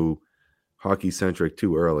get so hockey centric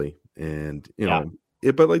too early, and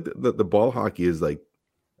but like the ball hockey is like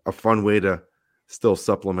a fun way to still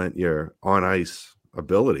supplement your on ice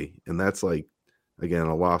ability, and that's like, again,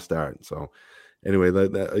 a lost art. So anyway,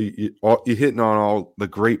 you're hitting on all the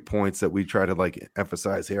great points that we try to like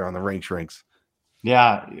emphasize here on the Rink Shrinks.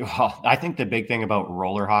 Yeah, well, I think the big thing about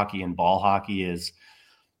roller hockey and ball hockey is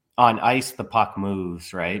on ice the puck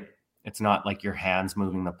moves, right? It's not like your hands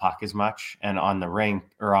moving the puck as much. And on the rink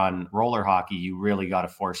or on roller hockey, you really got to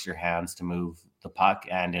force your hands to move the puck,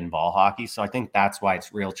 and in ball hockey. So I think that's why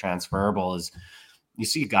it's real transferable. Is you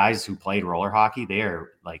see guys who played roller hockey, they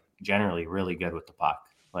are like generally really good with the puck.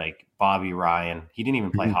 Like Bobby Ryan, he didn't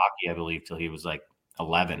even play hockey, I believe, till he was like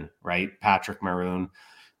 11, right? Patrick Maroon.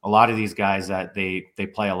 A lot of these guys that they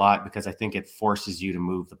play a lot because I think it forces you to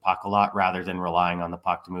move the puck a lot rather than relying on the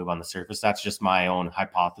puck to move on the surface. That's just my own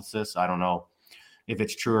hypothesis. I don't know if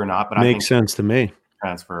it's true or not, but Makes I think sense to me.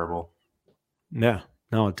 Transferable. Yeah,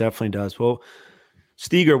 no, it definitely does. Well,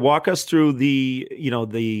 Steger, walk us through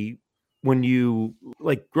when you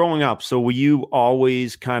like growing up. So were you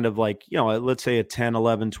always kind of like, let's say at 10,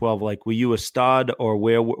 11, 12, like were you a stud, or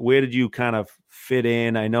where did you kind of fit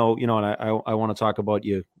in? I know, and I want to talk about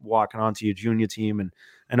you walking onto your junior team, and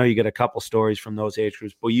I know you get a couple stories from those age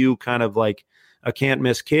groups. Were you kind of like a can't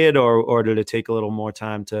miss kid, or did it take a little more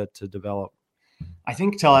time to develop? I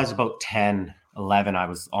think till I was about 10, 11, I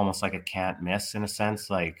was almost like a can't miss in a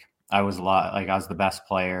sense. Like I was I was the best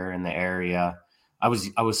player in the area. I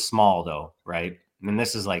was small though, right? And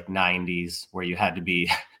this is like 90s where you had to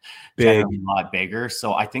be generally a lot bigger.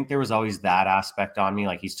 So I think there was always that aspect on me.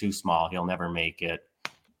 Like, he's too small. He'll never make it.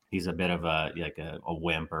 He's a bit of a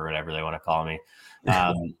wimp or whatever they want to call me.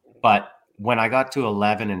 But when I got to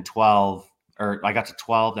 11 and 12, or I got to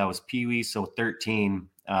 12, that was Pee Wee. So 13,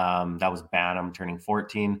 that was Bantam turning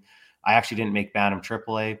 14. I actually didn't make Bantam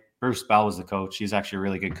AAA. Bruce Bell was the coach. He's actually a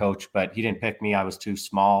really good coach, but he didn't pick me. I was too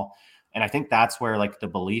small. And I think that's where like the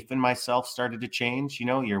belief in myself started to change.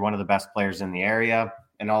 You're one of the best players in the area,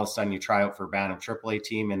 and all of a sudden you try out for Bantam AAA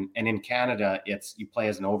team. And in Canada, you play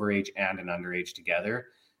as an overage and an underage together.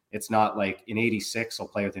 It's not like in 86, I'll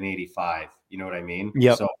play with an 85. You know what I mean?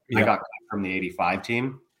 Yep. So I got cut from the 85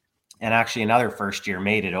 team, and actually another first year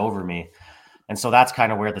made it over me. And so that's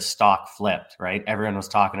kind of where the stock flipped, right? Everyone was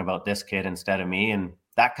talking about this kid instead of me. And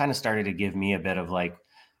that kind of started to give me a bit of like,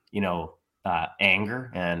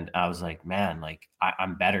 anger. And I was like, man, like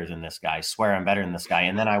I'm better than this guy. I swear I'm better than this guy.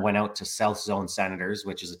 And then I went out to South Zone Senators,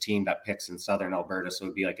 which is a team that picks in Southern Alberta. So it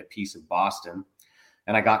would be like a piece of Boston.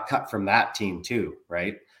 And I got cut from that team too,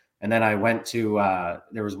 right? And then I went to,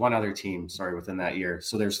 there was one other team, within that year.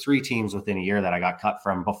 So there's 3 teams within a year that I got cut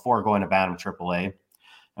from before going to Bantam AAA.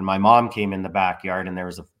 And my mom came in the backyard, and there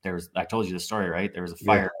was I told you the story, right? There was a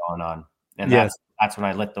fire going on. And that's when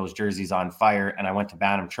I lit those jerseys on fire. And I went to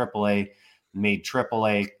Bantam AAA, made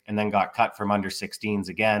AAA, and then got cut from under 16s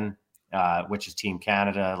again, which is Team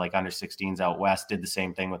Canada, like under 16s out west. Did the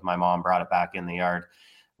same thing with my mom, brought it back in the yard,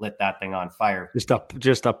 lit that thing on fire.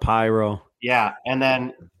 Just a pyro. Yeah. And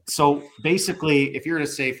then, so basically, if you were to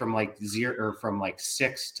say from like 0 or from like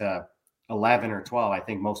 6 to 11 or 12, I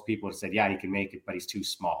think most people would have said, yeah, he can make it, but he's too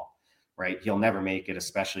small, right? He'll never make it,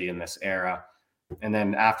 especially in this era. And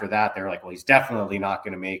then after that, they're like, well, he's definitely not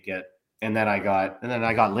going to make it. And then I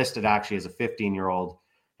got listed actually as a 15-year-old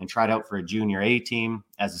and tried out for a junior A team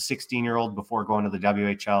as a 16-year-old before going to the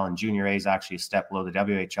WHL. And junior A is actually a step below the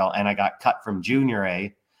WHL. And I got cut from junior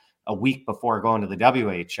A week before going to the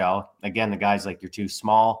WHL. Again, the guy's like, you're too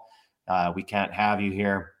small. We can't have you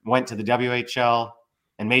here. Went to the WHL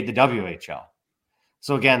and made the WHL.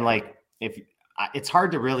 So again, like it's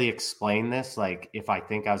hard to really explain this, like if I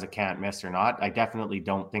think I was a can't miss or not. I definitely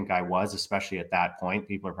don't think I was, especially at that point.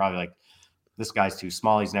 People are probably like, this guy's too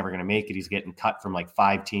small. He's never going to make it. He's getting cut from like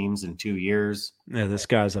 5 teams in 2 years. Yeah, this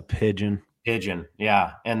guy's a pigeon.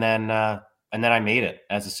 Yeah. And then I made it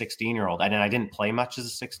as a 16-year-old. And then I didn't play much as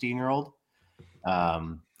a 16-year-old.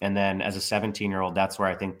 And then as a 17-year-old, that's where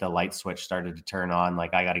I think the light switch started to turn on.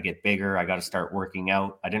 Like, I got to get bigger. I got to start working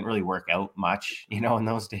out. I didn't really work out much, in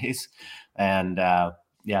those days. And the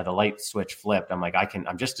light switch flipped. I'm like,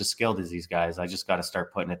 I'm just as skilled as these guys. I just got to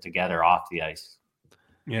start putting it together off the ice.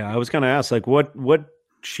 Yeah, I was going to ask, like, what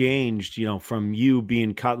changed, from you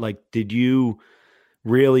being cut? Like, did you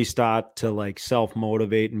really start to like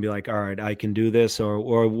self-motivate and be like, all right, I can do this?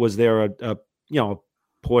 Or was there a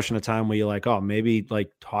portion of time where you're like, oh, maybe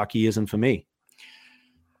like hockey isn't for me?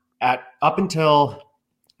 Up until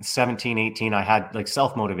 17, 18, I had like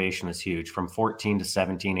self-motivation was huge. From 14 to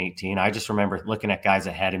 17, 18, I just remember looking at guys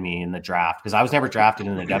ahead of me in the draft, because I was never drafted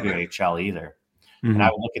in the WHL either. Mm-hmm. And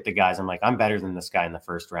I would look at the guys, I'm like, I'm better than this guy in the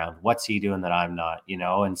first round. What's he doing that I'm not,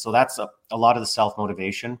 And so that's a lot of the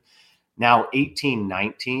self-motivation. Now, 18,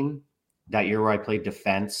 19, that year where I played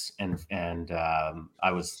defense and I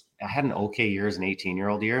had an okay year as an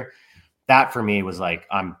 18-year-old year. That for me was like,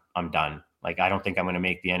 I'm done. Like, I don't think I'm going to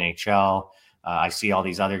make the NHL. I see all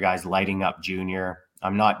these other guys lighting up junior.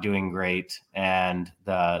 I'm not doing great. And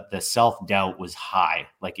the self-doubt was high.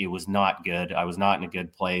 Like, it was not good. I was not in a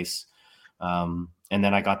good place. And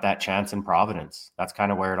then I got that chance in Providence. That's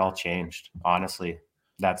kind of where it all changed, honestly.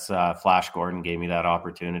 That's Flash Gordon gave me that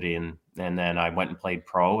opportunity. And then I went and played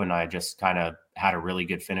pro, and I just kind of had a really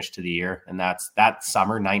good finish to the year. And that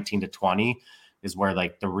summer, 19 to 20, is where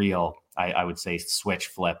like the real, I would say, switch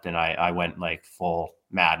flipped. And I went like full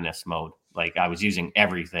madness mode. Like, I was using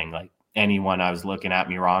everything. Like, anyone I was looking at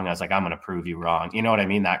me wrong, I was like, I'm going to prove you wrong. You know what I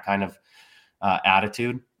mean? That kind of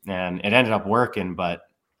attitude. And it ended up working, but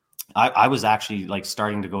I was actually like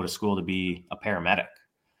starting to go to school to be a paramedic,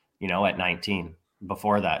 at 19.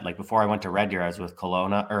 Before that, like before I went to Red Deer, I was with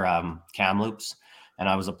Kelowna or Kamloops, and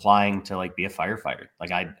I was applying to like be a firefighter.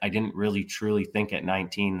 Like, I didn't really truly think at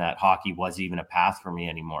 19 that hockey was even a path for me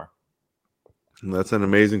anymore. And that's an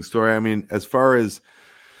amazing story. I mean, as far as,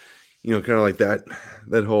 kind of like that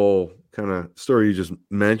whole kind of story you just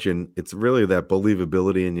mentioned, it's really that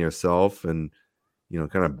believability in yourself and,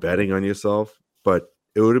 kind of betting on yourself. But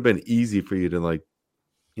it would have been easy for you to like,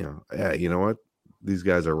 yeah, you know what? These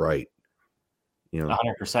guys are right.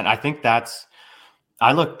 100%. I think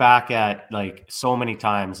I look back at like so many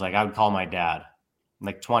times, like I would call my dad,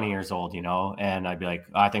 like 20 years old, and I'd be like,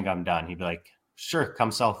 I think I'm done. He'd be like, sure,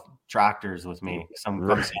 come sell tractors with me. Come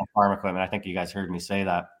sell farm equipment. I think you guys heard me say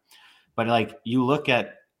that. But like, you look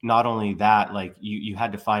at not only that, like you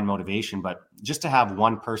had to find motivation, but just to have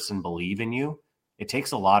one person believe in you, it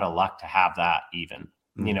takes a lot of luck to have that even,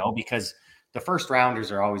 because the first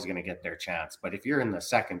rounders are always going to get their chance. But if you're in the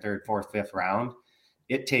second, third, fourth, fifth round,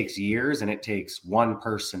 it takes years, and it takes one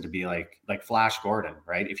person to be like Flash Gordon,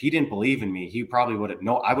 right? If he didn't believe in me, he probably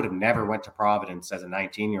I would have never went to Providence as a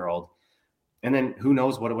 19-year-old. And then who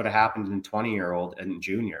knows what would have happened in 20-year-old and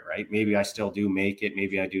junior, right? Maybe I still do make it.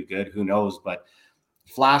 Maybe I do good. Who knows? But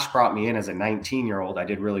Flash brought me in as a 19-year-old. I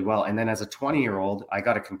did really well. And then as a 20-year-old, I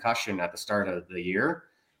got a concussion at the start of the year.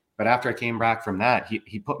 But after I came back from that,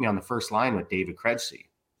 he put me on the first line with David Krebsey,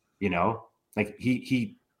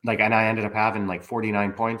 like and I ended up having like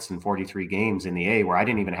 49 points in 43 games in the A, where I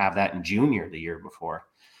didn't even have that in junior the year before.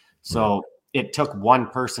 So it took one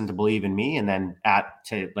person to believe in me, and then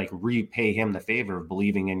to like repay him the favor of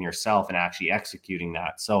believing in yourself and actually executing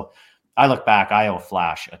that. So I look back, I owe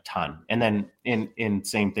Flash a ton. And then in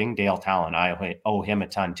same thing, Dale Talon, I owe him a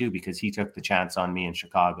ton too, because he took the chance on me in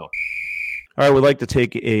Chicago. All right, we'd like to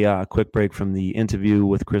take a quick break from the interview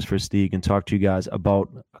with Kris Versteeg and talk to you guys about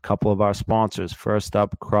a couple of our sponsors. First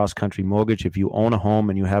up, Cross Country Mortgage. If you own a home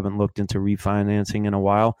and you haven't looked into refinancing in a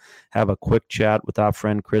while, have a quick chat with our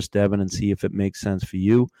friend Chris Devon and see if it makes sense for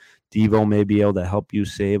you. Devo may be able to help you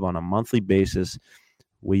save on a monthly basis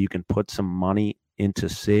where you can put some money into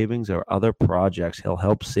savings or other projects. He'll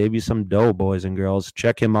help save you some dough, boys and girls.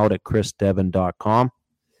 Check him out at chrisdevon.com.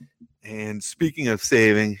 And speaking of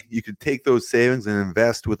saving, you can take those savings and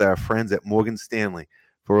invest with our friends at Morgan Stanley.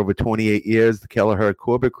 For over 28 years, the Kelleher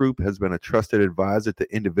Corbett Group has been a trusted advisor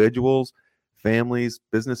to individuals, families,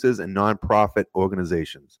 businesses, and nonprofit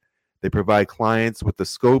organizations. They provide clients with the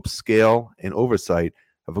scope, scale, and oversight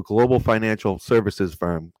of a global financial services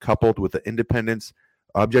firm, coupled with the independence,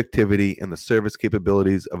 objectivity, and the service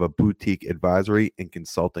capabilities of a boutique advisory and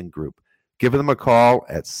consulting group. Give them a call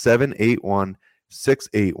at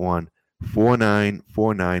 781-681-5600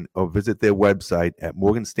 4949 or visit their website at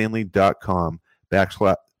morganstanley.com//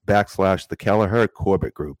 the Kelleher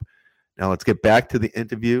Corbett Group. Now let's get back to the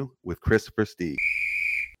interview with Kris Versteeg.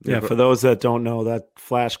 Yeah, for those that don't know, that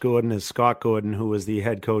Flash Gordon is Scott Gordon, who was the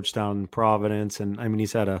head coach down in Providence. And I mean,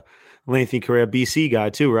 he's had a lengthy career. BC guy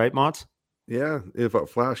too, right, Mott's? Yeah, if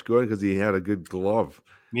Flash Gordon, because he had a good glove.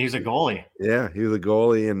 He was a goalie. Yeah, he was a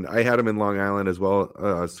goalie, and I had him in Long Island as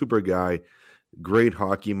well. Super guy, great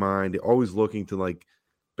hockey mind, always looking to like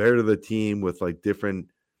better the team with like different,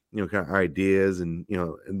 kind of ideas, and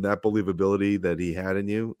and that believability that he had in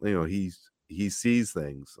you. He sees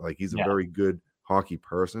things like he's a very good hockey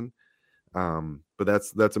person. But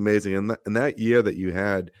that's amazing. And that year that you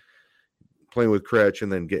had playing with Kretsch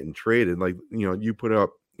and then getting traded, like you put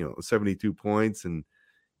up 72 points, and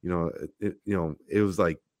it was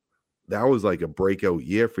like that was like a breakout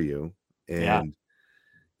year for you. And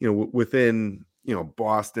within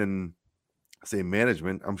Boston, say,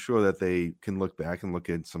 management, I'm sure that they can look back and look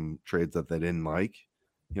at some trades that they didn't like.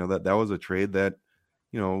 That was a trade that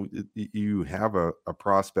you have a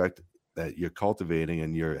prospect that you're cultivating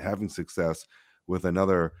and you're having success with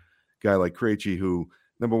another guy like Krejci, who,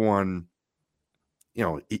 number one,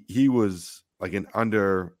 he was like an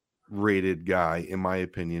underrated guy, in my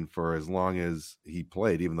opinion, for as long as he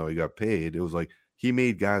played, even though he got paid. It was like he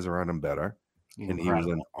made guys around him better. And he was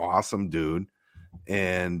an awesome dude.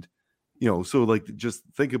 And, so like just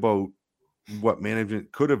think about what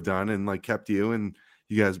management could have done and like kept you and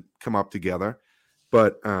you guys come up together.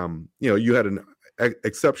 But, you had an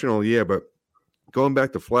exceptional year, but going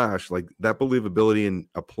back to Flash, like that believability in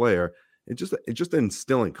a player, it just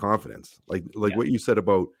instilling confidence. Like what you said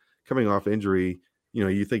about coming off injury,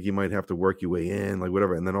 you think you might have to work your way in, like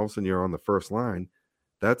whatever. And then all of a sudden you're on the first line.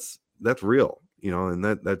 That's real, and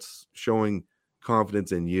that's showing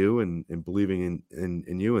confidence in you and believing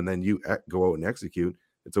in you. And then you go out and execute.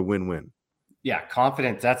 It's a win-win. Yeah.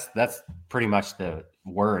 Confidence. That's pretty much the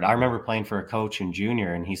word. I remember playing for a coach in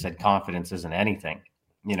junior and he said, confidence isn't anything,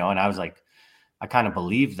 and I was like, I kind of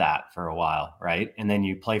believed that for a while. Right. And then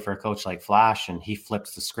you play for a coach like Flash and he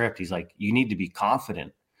flips the script. He's like, you need to be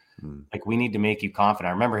confident. Like, we need to make you confident.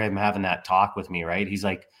 I remember him having that talk with me. Right. He's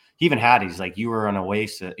like, he even had, he's like, you were on a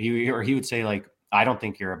waste. He would say like, I don't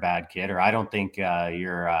think you're a bad kid, or I don't think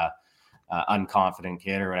you're a unconfident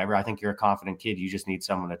kid or whatever. I think you're a confident kid. You just need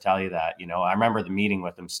someone to tell you that, I remember the meeting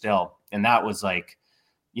with him still. And that was like,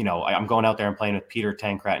 I'm going out there and playing with Peter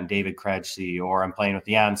Tankrat and David Krejci, or I'm playing with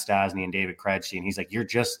Jan Stasny and David Krejci. And he's like, you're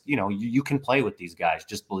just, you can play with these guys.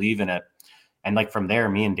 Just believe in it. And like from there,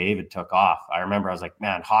 me and David took off. I remember I was like,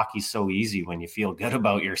 man, hockey's so easy when you feel good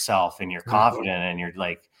about yourself and you're confident and you're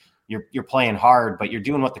like, you're playing hard, but you're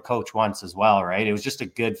doing what the coach wants as well. Right. It was just a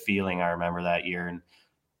good feeling. I remember that year. And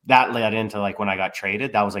that led into like when I got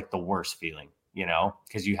traded, that was like the worst feeling,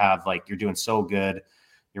 because you have like, you're doing so good.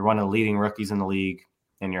 You're one of the leading rookies in the league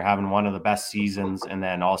and you're having one of the best seasons. And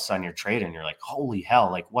then all of a sudden you're traded and you're like, holy hell,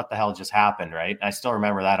 like what the hell just happened? Right. And I still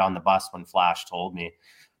remember that on the bus when Flash told me.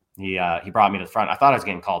 He brought me to the front. I thought I was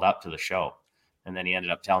getting called up to the show. And then he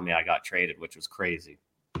ended up telling me I got traded, which was crazy.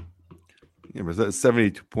 Yeah, but that's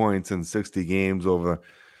 72 points in 60 games over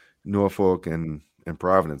Norfolk and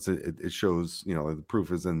Providence. It shows, the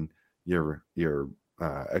proof is in your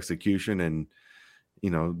execution and,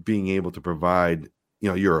 being able to provide,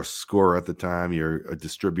 you're a scorer at the time, you're a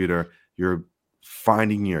distributor, you're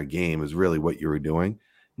finding your game is really what you were doing.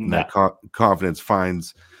 And that confidence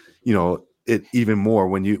finds, it even more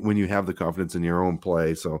when you have the confidence in your own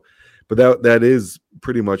play. So, but that is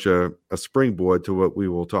pretty much a springboard to what we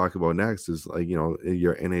will talk about next is like, your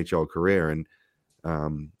NHL career. And,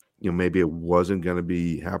 maybe it wasn't going to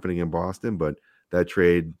be happening in Boston, but that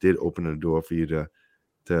trade did open a door for you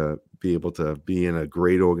to be able to be in a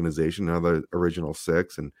great organization, another original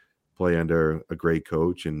six, and play under a great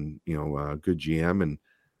coach and, a good GM.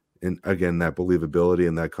 And again, that believability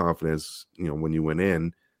and that confidence, when you went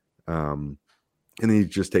in, and then you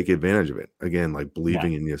just take advantage of it again, like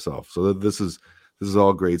believing in yourself. So this is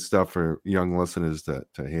all great stuff for young listeners to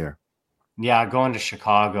hear. Yeah. Going to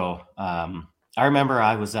Chicago. I remember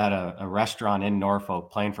I was at a restaurant in Norfolk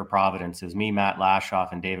playing for Providence. It was me, Matt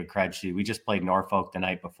Lashoff, and David Krejci. We just played Norfolk the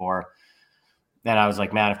night before. And I was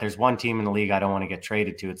like, man, if there's one team in the league I don't want to get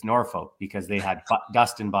traded to, it's Norfolk, because they had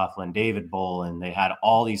Dustin Byfuglien, David Bull, and they had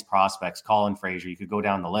all these prospects, Colin Fraser. You could go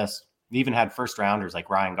down the list. They even had first rounders like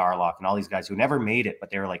Ryan Garlock and all these guys who never made it, but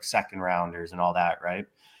they were like second rounders and all that, right?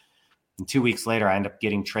 And 2 weeks later, I ended up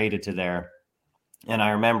getting traded to there. And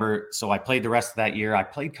I remember, so I played the rest of that year. I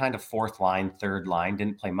played kind of fourth line, third line,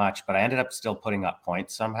 didn't play much, but I ended up still putting up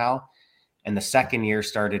points somehow. And the second year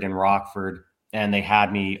started in Rockford. and they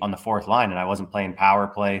had me on the fourth line, and I wasn't playing power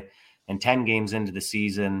play. And 10 games into the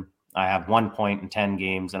season, I have 1 point in 10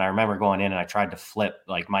 games. And I remember going in and I tried to flip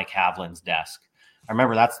like Mike Havlin's desk. I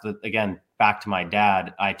remember again, back to my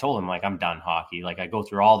dad. I told him, like, I'm done hockey. Like, I go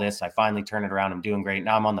through all this. I finally turn it around. I'm doing great.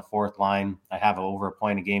 Now I'm on the fourth line. I have over a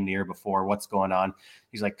point a game the year before. What's going on?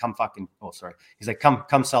 He's like, He's like,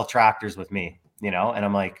 come sell tractors with me, And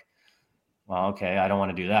I'm like, well, okay, I don't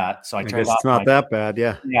want to do that. So I turned guess it's not that bad.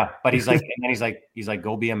 Yeah. Yeah. But he's like, and then he's like,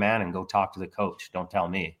 go be a man and go talk to the coach. Don't tell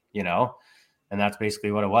me, And that's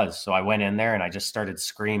basically what it was. So I went in there and I just started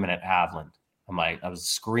screaming at Havland. I was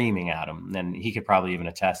screaming at him, and he could probably even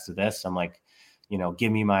attest to this. I'm like, give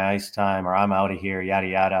me my ice time or I'm out of here, yada,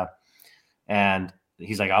 yada. And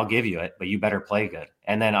he's like, I'll give you it, but you better play good.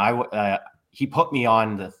 And then he put me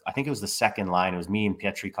on I think it was the second line. It was me and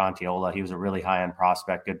Pietri Contiola. He was a really high-end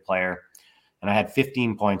prospect, good player. And I had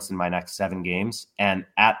 15 points in my next 7 games. And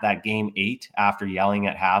at that game 8, after yelling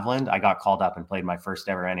at Havland, I got called up and played my first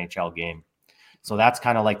ever NHL game. So that's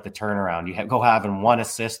kind of like the turnaround. You go having 1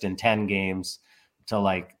 assist in 10 games to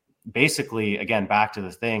like, basically, again, back to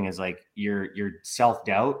the thing is like your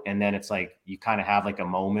self-doubt. And then it's like, you kind of have like a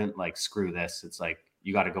moment, like, screw this. It's like,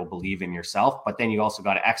 you got to go believe in yourself, but then you also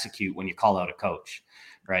got to execute when you call out a coach,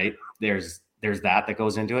 right? There's that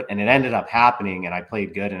goes into it. And it ended up happening, and I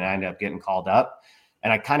played good, and I ended up getting called up.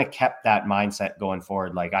 And I kind of kept that mindset going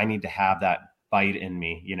forward. Like, I need to have that bite in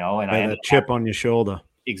me, and I had a chip on your shoulder.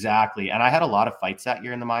 Exactly. And I had a lot of fights that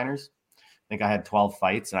year in the minors. I think I had 12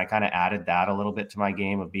 fights, and I kind of added that a little bit to my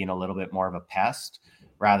game of being a little bit more of a pest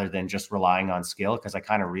rather than just relying on skill. Cause I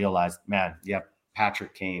kind of realized, man,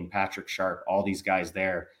 Patrick Kane, Patrick Sharp, all these guys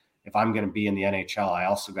there. If I'm going to be in the NHL, I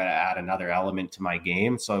also got to add another element to my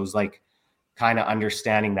game. So it was like kind of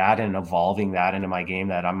understanding that and evolving that into my game,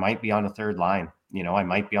 that I might be on a third line, I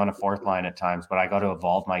might be on a fourth line at times, but I got to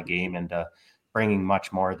evolve my game into bringing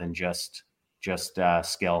much more than just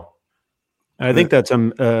skill. I think that's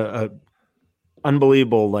a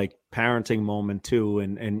unbelievable like parenting moment too,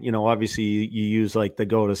 and obviously you use like the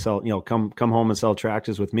go to sell, come home and sell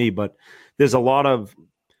tractors with me, but there's a lot of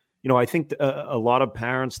I think a lot of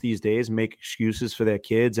parents these days make excuses for their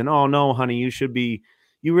kids, and oh no honey,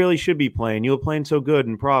 you really should be playing, you were playing so good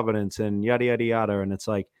in Providence and yada yada yada. And it's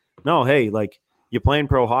like, no, hey, like, you're playing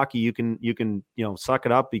pro hockey, you can suck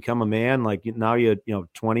it up, become a man. Like, now you're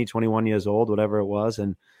 20, 21 years old, whatever it was,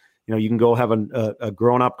 and you can go have a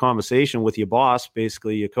grown up conversation with your boss,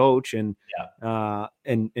 basically your coach, and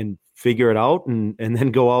figure it out, and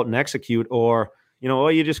then go out and execute, or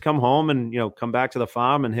you just come home and come back to the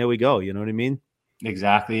farm and here we go. You know what I mean?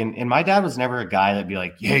 Exactly. And my dad was never a guy that'd be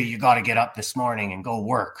like, yeah, you got to get up this morning and go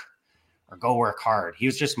work hard. He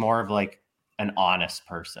was just more of like an honest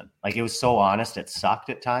person. Like, it was so honest, it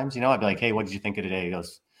sucked at times. I'd be like, hey, what did you think of today? He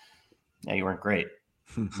goes, yeah, you weren't great.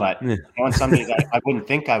 But on some days I wouldn't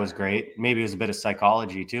think I was great. Maybe it was a bit of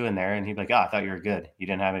psychology too in there. And he'd be like, I thought you were good. You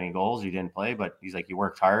didn't have any goals. You didn't play, but he's like, you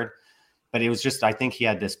worked hard. But it was just, I think he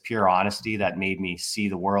had this pure honesty that made me see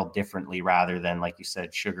the world differently, rather than, like you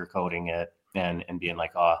said, sugarcoating it and being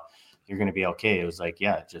like, oh, you're going to be okay. It was like,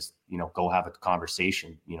 yeah, just, go have a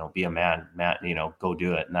conversation, be a man, Matt, go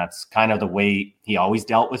do it. And that's kind of the way he always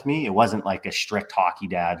dealt with me. It wasn't like a strict hockey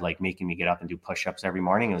dad, like making me get up and do push-ups every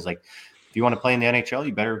morning. It was like, if you want to play in the NHL,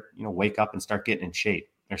 you better, wake up and start getting in shape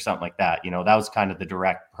or something like that. That was kind of the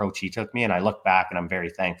direct approach he took me. And I look back and I'm very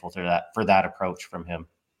thankful for that approach from him.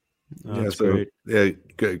 Oh, that's great. Yeah,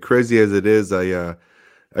 crazy as it is, I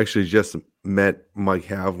actually just met Mike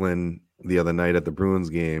Havlin the other night at the Bruins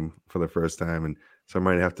game for the first time, and so I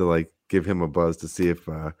might have to like give him a buzz to see if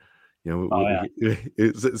see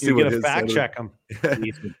what his fact check him.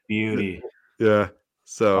 He's a beauty. Yeah.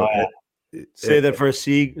 So say that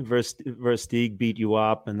Versteeg beat you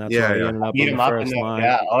up, and that's why you ended up in the first line.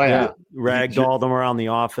 Yeah. Oh yeah. Ragdolled him around the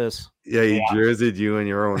office. Yeah, he jerseyed you in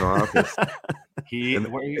your own office.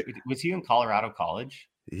 Was he in Colorado College?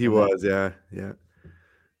 He was, yeah.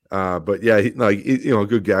 But yeah, a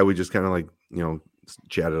good guy. We just kind of like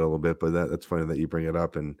chatted a little bit, but that's funny that you bring it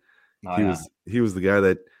up. And he was the guy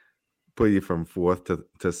that put you from fourth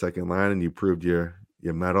to second line, and you proved your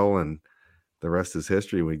mettle, and the rest is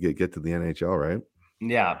history. We get to the NHL, right?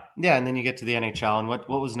 Yeah. And then you get to the NHL, and what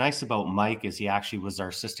was nice about Mike is he actually was our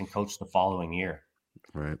assistant coach the following year.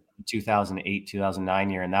 Right. 2008, 2009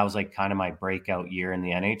 year. And that was like kind of my breakout year in the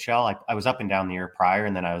NHL. I was up and down the year prior,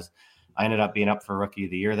 and then I ended up being up for Rookie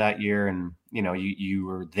of the Year that year. And, you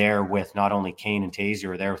were there with not only Kane and Taze, you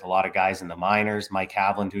were there with a lot of guys in the minors. Mike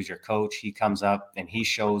Havland, who's your coach, he comes up and he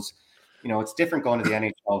shows, it's different going to the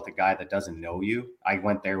NHL with a guy that doesn't know you. I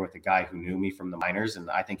went there with a guy who knew me from the minors,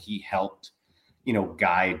 and I think he helped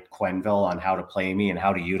guide Quenneville on how to play me and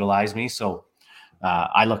how to utilize me. So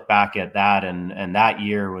I look back at that, and that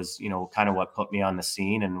year was, kind of what put me on the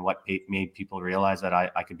scene and what made people realize that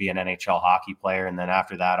I could be an NHL hockey player. And then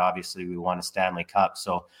after that, obviously we won a Stanley Cup.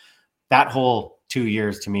 So that whole 2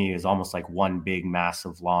 years to me is almost like one big,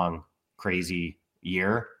 massive, long, crazy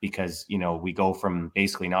year, because, we go from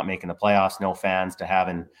basically not making the playoffs, no fans, to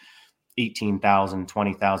having 18,000,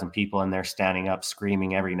 20,000 people in there standing up,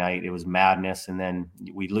 screaming every night. It was madness. And then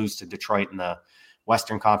we lose to Detroit in the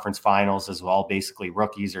Western Conference Finals as well, basically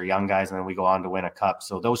rookies or young guys, and then we go on to win a cup.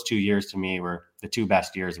 So those 2 years to me were the two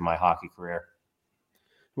best years of my hockey career.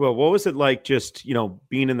 Well, what was it like just,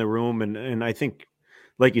 being in the room? And I think,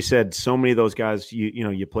 like you said, so many of those guys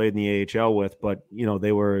you played in the AHL with, but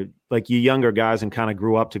they were like you younger guys and kind of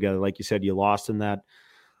grew up together. Like you said, you lost in that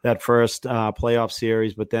first playoff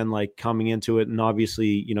series, but then like coming into it, and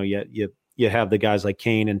obviously you have the guys like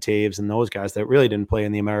Kane and Taves and those guys that really didn't play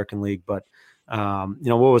in the American League, but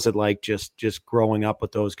what was it like just growing up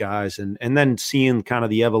with those guys and then seeing kind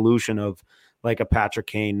of the evolution of like a Patrick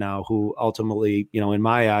Kane now, who ultimately, in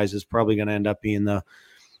my eyes, is probably going to end up being the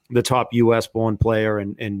top US born player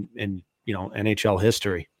in NHL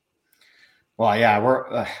history. Well, yeah,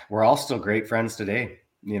 we're all still great friends today.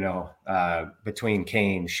 Between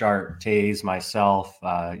Kane, Sharp, Taves, myself,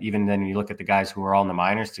 even then you look at the guys who were all in the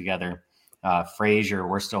minors together. Frazier,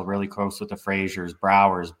 we're still really close with the Fraziers,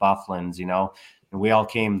 Browers, Bufflins, and we all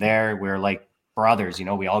came there. We're like brothers,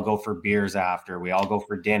 we all go for beers after, we all go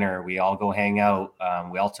for dinner, we all go hang out.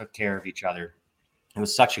 We all took care of each other. It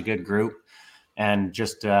was such a good group and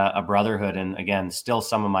just a brotherhood. And again, still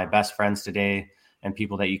some of my best friends today and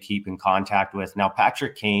people that you keep in contact with. Now,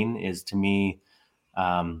 Patrick Kane is to me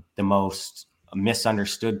the most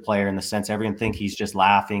misunderstood player, in the sense everyone think he's just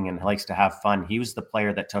laughing and likes to have fun. He was the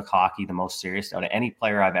player that took hockey the most serious out of any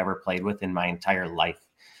player I've ever played with in my entire life.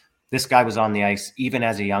 This guy was on the ice, even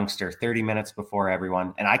as a youngster, 30 minutes before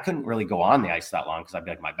everyone. And I couldn't really go on the ice that long because I'd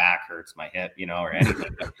be like, my back hurts, my hip, or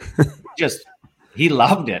anything. He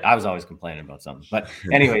loved it. I was always complaining about something. But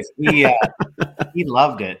anyways, he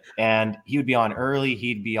loved it. And he would be on early.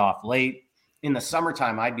 He'd be off late. In the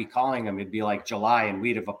summertime, I'd be calling him. It'd be like July, and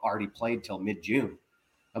we'd have already played till mid-June.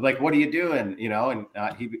 I'm like, what are you doing? And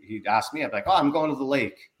he'd ask me. I'd be like, oh, I'm going to the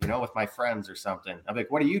lake, with my friends or something. I'm like,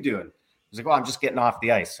 what are you doing? He's like, well, I'm just getting off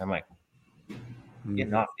the ice. I'm like,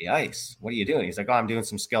 getting off the ice? What are you doing? He's like, oh, I'm doing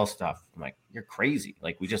some skill stuff. I'm like, you're crazy.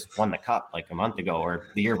 Like, we just won the cup like a month ago or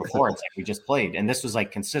the year before. It's like we just played. And this was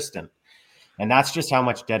like consistent. And that's just how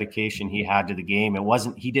much dedication he had to the game.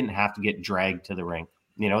 He didn't have to get dragged to the rink.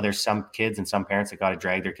 There's some kids and some parents that got to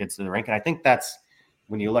drag their kids to the rink. And I think that's,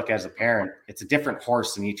 when you look as a parent, it's a different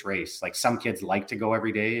horse in each race. Like, some kids like to go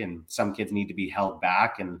every day and some kids need to be held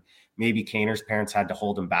back. And maybe Kaner's parents had to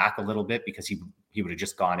hold him back a little bit because he would have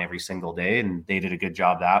just gone every single day, and they did a good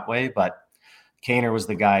job that way. But Kaner was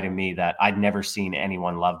the guy to me that I'd never seen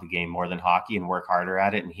anyone love the game more than hockey and work harder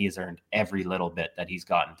at it. And he has earned every little bit that he's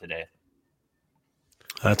gotten today.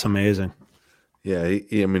 That's amazing. Yeah,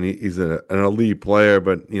 he's an elite player,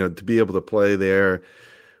 but to be able to play there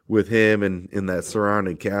with him and in that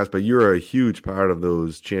surrounding cast, but you're a huge part of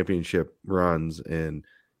those championship runs, and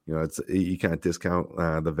you can't discount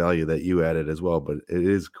the value that you added as well. But it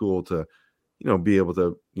is cool to be able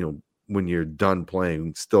to when you're done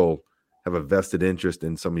playing, still have a vested interest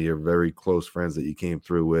in some of your very close friends that you came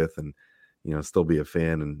through with, and still be a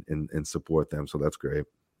fan and support them. So that's great.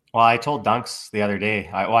 Well, I told Dunks the other day.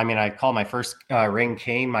 I call my first ring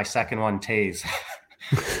Kane, my second one Taze.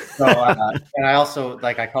 So, and I also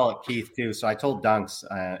I call it Keith too. So I told Dunks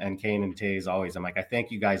and Kane and Taze always, I'm like, I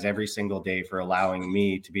thank you guys every single day for allowing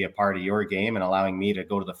me to be a part of your game and allowing me to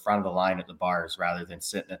go to the front of the line at the bars rather than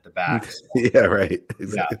sitting at the back. So, yeah, right.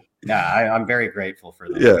 Yeah, I'm very grateful for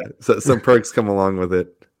that. Yeah, so some perks come along with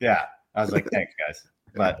it. Yeah, I was like, thanks, guys.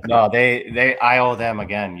 But no, I owe them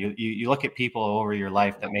again. You look at people over your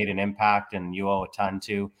life that made an impact, and you owe a ton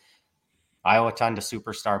to. I owe a ton to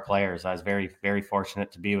superstar players. I was very, very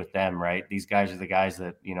fortunate to be with them, right? These guys are the guys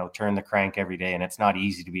that, turn the crank every day, and it's not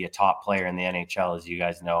easy to be a top player in the NHL, as you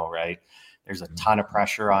guys know, right? There's a ton of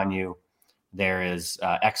pressure on you. There is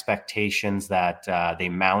expectations that they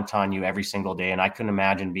mount on you every single day, and I couldn't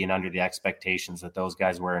imagine being under the expectations that those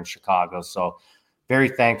guys were in Chicago. So very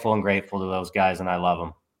thankful and grateful to those guys, and I love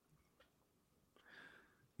them.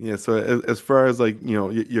 Yeah. So as far as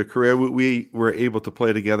your career, we were able to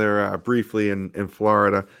play together briefly in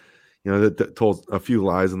Florida. That told a few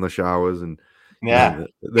lies in the showers, and then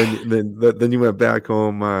you went back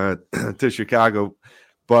home to Chicago.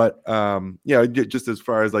 But just as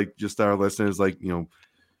far as just our listeners,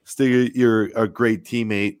 Still, you're a great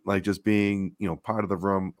teammate, like just being, part of the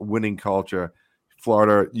room, winning culture.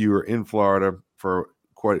 Florida, you were in Florida for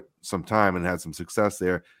quite some time and had some success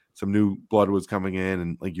there. Some new blood was coming in,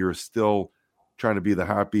 and like you're still trying to be the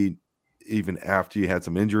heartbeat even after you had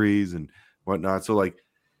some injuries and whatnot. So like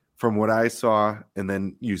from what I saw, and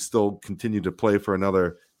then you still continued to play for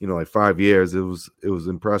another, like 5 years. It was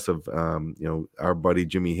impressive. Our buddy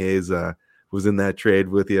Jimmy Hayes was in that trade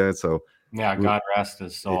with you. So yeah, God rest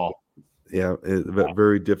his soul.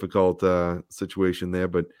 Very difficult situation there.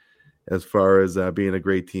 But as far as being a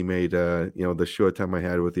great teammate, the short time I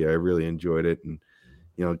had with you, I really enjoyed it. And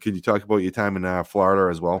could you talk about your time in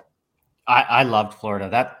Florida as well? I loved Florida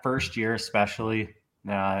that first year, especially.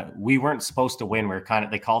 We weren't supposed to win. We were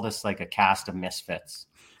they called us like a cast of misfits.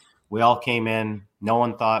 We all came in. No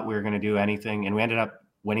one thought we were going to do anything. And we ended up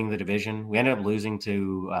winning the division. We ended up losing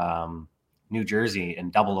to New Jersey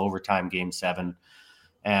in double overtime, game 7.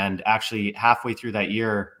 And actually halfway through that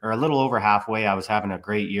year, or a little over halfway, I was having a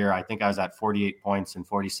great year. I think I was at 48 points in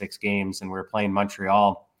 46 games, and we were playing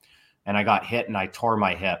Montreal. And I got hit and I tore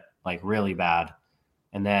my hip like really bad.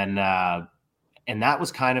 And then, and that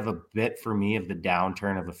was kind of a bit for me of the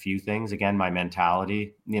downturn of a few things. Again, my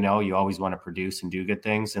mentality, you always want to produce and do good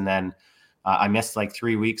things. And then I missed like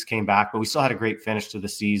 3 weeks, came back, but we still had a great finish to the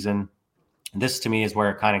season. This to me is where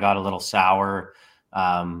it kind of got a little sour.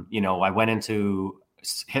 I went into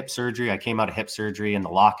hip surgery. I came out of hip surgery and the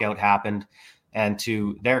lockout happened. And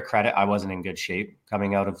to their credit, I wasn't in good shape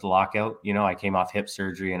coming out of the lockout. I came off hip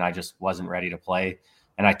surgery and I just wasn't ready to play.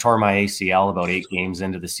 And I tore my ACL about 8 games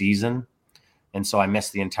into the season. And so I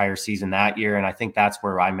missed the entire season that year. And I think that's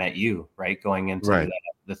where I met you, right? Going into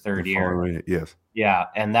the third year. Yes. Yeah.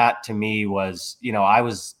 And that to me was, I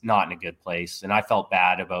was not in a good place. And I felt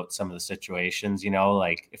bad about some of the situations,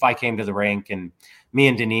 like if I came to the rink and me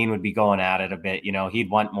and Deneen would be going at it a bit, he'd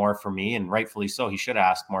want more for me, and rightfully so. He should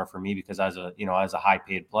ask more for me because I was a high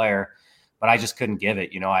paid player, but I just couldn't give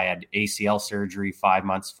it. I had ACL surgery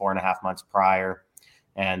 4.5 months prior,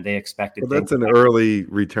 and they expected. Well, that's an early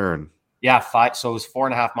return. Yeah, 5. So it was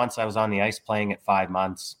 4.5 months I was on the ice playing at 5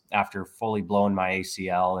 months after fully blowing my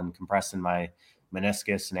ACL and compressing my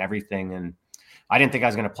meniscus and everything. And I didn't think I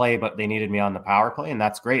was going to play, but they needed me on the power play, and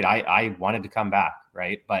that's great. I wanted to come back,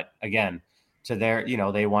 right? But again, to their,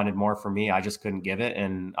 they wanted more from me. I just couldn't give it,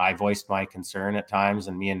 and I voiced my concern at times.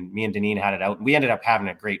 And me and Deneen had it out. And we ended up having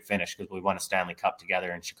a great finish because we won a Stanley Cup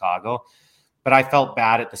together in Chicago. But I felt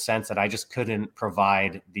bad at the sense that I just couldn't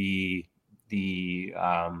provide the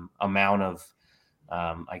amount of,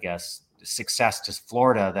 I guess, success to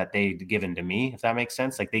Florida that they'd given to me, if that makes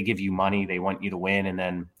sense. Like they give you money, they want you to win. And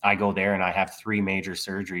then I go there and I have 3 major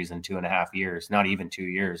surgeries in 2.5 years, not even 2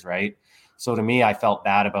 years. Right. So to me, I felt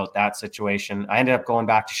bad about that situation. I ended up going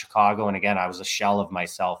back to Chicago. And again, I was a shell of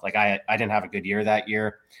myself. Like I didn't have a good year that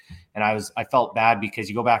year. And I felt bad because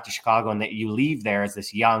you go back to Chicago and that you leave there as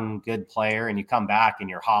this young, good player, and you come back and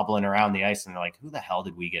you're hobbling around the ice and they're like, who the hell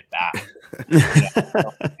did we get back?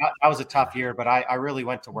 So that was a tough year, but I really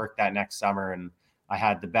went to work that next summer, and I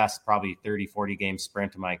had the best probably 30, 40 game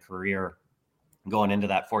sprint of my career going into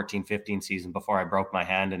that 14-15 season before I broke my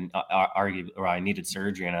hand and I needed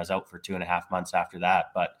surgery, and I was out for 2.5 months after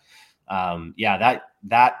that. But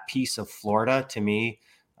that piece of Florida to me,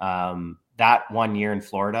 that 1 year in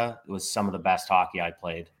Florida was some of the best hockey I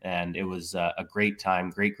played. And it was a great time,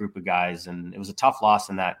 great group of guys. And it was a tough loss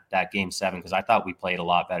in that game 7 because I thought we played a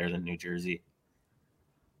lot better than New Jersey.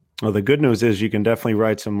 Well, the good news is you can definitely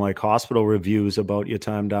write some like hospital reviews about your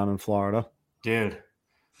time down in Florida. Dude.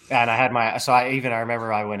 And I had I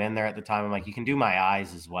remember I went in there at the time. I'm like, you can do my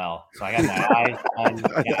eyes as well. So I got my eyes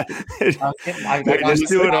done. I just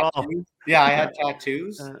do it all. Yeah, I had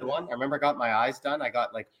tattoos. I remember I got my eyes done. I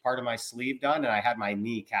got like part of my sleeve done, and I had my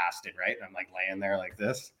knee casted, right? And I'm like laying there like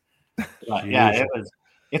this. But yeah,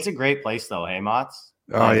 it's a great place though. Hey, Mott's.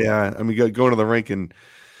 Oh yeah. I mean, going to the rink and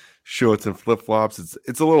shorts and flip-flops,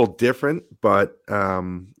 it's a little different, but the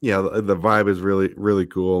vibe is really, really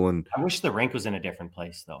cool. And I wish the rink was in a different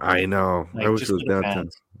place though. I know. Like, I wish it was downtown.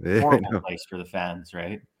 Horrible place for the fans,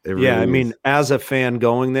 right? Really I mean, as a fan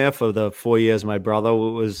going there for the 4 years my brother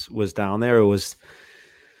was down there, it was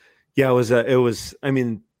I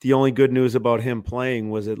mean, the only good news about him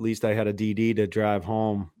playing was at least I had a DD to drive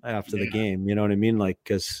home after the game. You know what I mean? Like,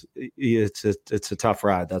 because it's a tough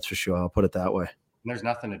ride, that's for sure. I'll put it that way. And there's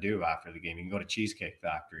nothing to do after the game. You can go to Cheesecake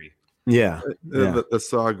Factory. Yeah. The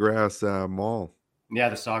Sawgrass Mall. Yeah,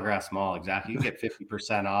 the Sawgrass Mall. Exactly. You can get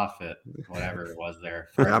 50% off at whatever it was there.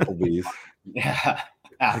 For Applebee's. Yeah.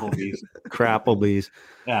 Applebee's. Crapplebee's.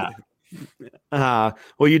 Yeah. Well,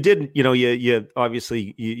 you did, you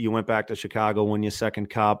obviously you went back to Chicago, won your second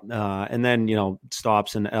cup, and then,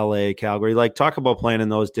 stops in LA, Calgary. Like, talk about playing in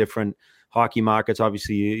those different hockey markets.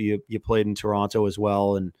 Obviously you played in Toronto as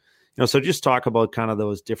well. And, so just talk about kind of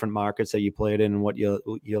those different markets that you played in and what you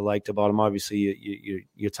liked about them. Obviously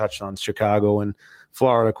you touched on Chicago and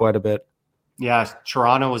Florida quite a bit. Yeah.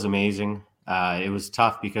 Toronto was amazing. It was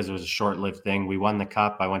tough because it was a short-lived thing. We won the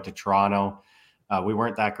cup. I went to Toronto. We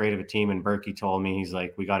weren't that great of a team, and Berkey told me, he's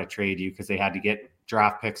like, we got to trade you, because they had to get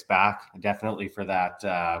draft picks back, definitely for that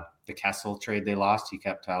the Kessel trade they lost. He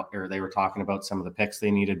kept out, or they were talking about some of the picks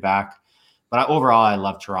they needed back. But overall, I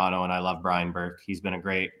love Toronto, and I love Brian Burke. He's been a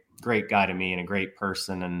great guy to me and a great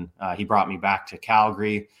person, and he brought me back to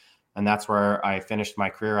Calgary, and that's where I finished my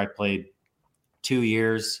career. I played 2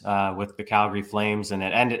 years with the Calgary Flames, and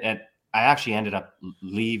I actually ended up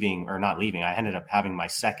leaving, or not leaving. I ended up having my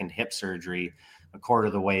second hip surgery a quarter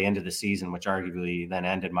of the way into the season, which arguably then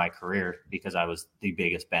ended my career, because I was the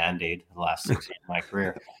biggest Band-Aid the last 6 years of my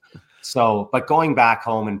career. So, but going back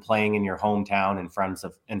home and playing in your hometown in front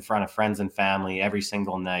of friends and family every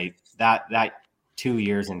single night, that 2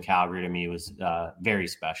 years in Calgary to me was very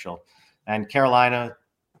special. And Carolina,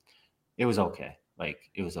 it was okay.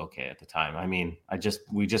 Like, it was okay at the time. I mean,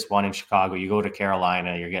 we just won in Chicago. You go to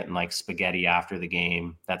Carolina, you're getting like spaghetti after the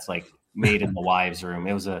game. That's like made in the wives' room.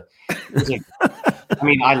 It was I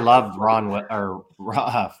mean, I loved Ron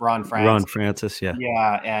Francis. Ron Francis, yeah.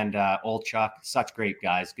 Yeah, and Old Chuck, such great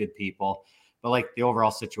guys, good people. But like the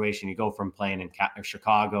overall situation, you go from playing in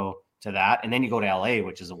Chicago to that, and then you go to LA,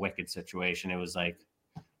 which is a wicked situation. It was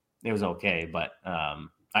okay, but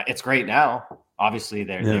it's great now. Obviously,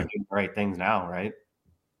 they're doing the right things now, right?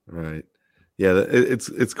 Right. Yeah,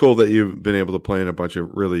 it's cool that you've been able to play in a bunch of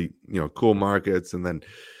really cool markets, and then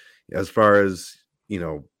as far as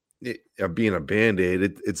being a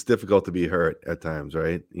Band-Aid, it's difficult to be hurt at times,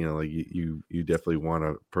 right? Like you definitely want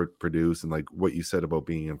to produce, and like what you said about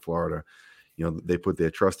being in Florida, they put their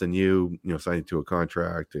trust in you, signing to a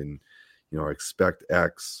contract, and expect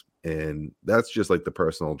X, and that's just like the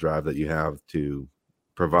personal drive that you have to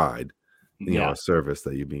provide a service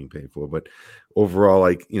that you're being paid for. But overall,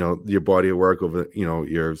 like your body of work over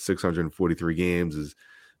your 643 games has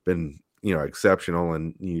been exceptional,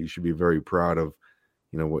 and you should be very proud of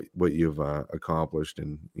what you've accomplished,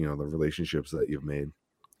 and the relationships that you've made.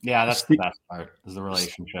 Yeah, that's the best part, is the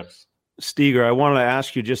relationships. Steger, I wanted to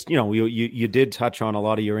ask you, just you did touch on a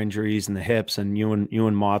lot of your injuries and the hips, and you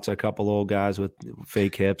and Mott's a couple old guys with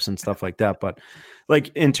fake hips and stuff like that. But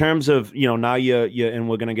like, in terms of now you and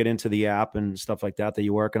we're gonna get into the app and stuff like that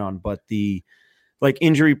you're working on, but the like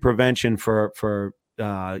injury prevention for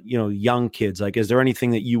young kids, like, is there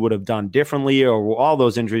anything that you would have done differently, or were all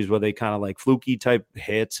those injuries, were they kind of like fluky type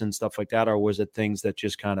hits and stuff like that, or was it things that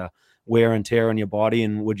just kind of wear and tear on your body?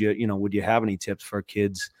 And would you have any tips for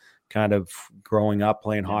kids kind of growing up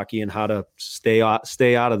playing hockey and how to stay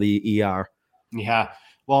out of the ER? Yeah.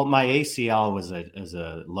 Well, my ACL was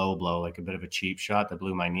a low blow, like a bit of a cheap shot that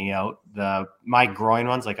blew my knee out. My groin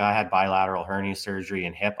ones, like I had bilateral hernia surgery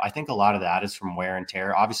and hip. I think a lot of that is from wear and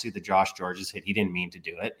tear. Obviously, the Josh Georges hit, he didn't mean to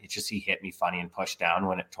do it. It's just he hit me funny and pushed down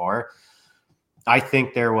when it tore. I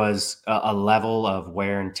think there was a level of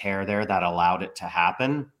wear and tear there that allowed it to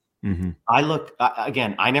happen. Mm-hmm.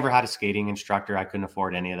 I never had a skating instructor. I couldn't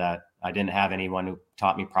afford any of that. I didn't have anyone who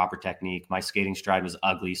taught me proper technique. My skating stride was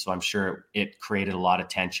ugly, so I'm sure it created a lot of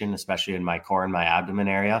tension, especially in my core and my abdomen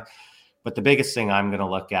area. But the biggest thing I'm going to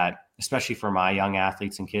look at, especially for my young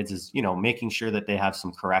athletes and kids, is, making sure that they have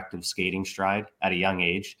some corrective skating stride at a young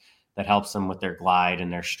age that helps them with their glide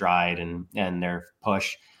and their stride and their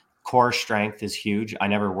push. Core strength is huge. I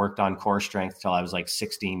never worked on core strength till I was like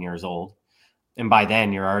 16 years old. And by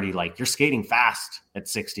then you're already like, you're skating fast at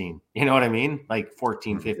 16. You know what I mean? Like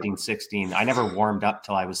 14, 15, 16. I never warmed up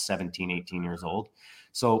till I was 17, 18 years old.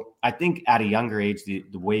 So I think at a younger age, the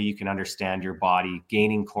way you can understand your body,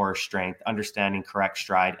 gaining core strength, understanding correct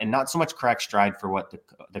stride, and not so much correct stride for what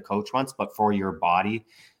the coach wants, but for your body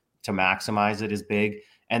to maximize it is big.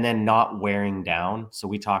 And then not wearing down. So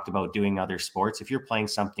we talked about doing other sports. If you're playing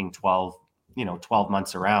something 12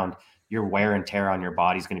 months around, your wear and tear on your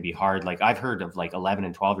body is going to be hard. Like I've heard of like 11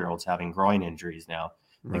 and 12-year-olds having groin injuries now.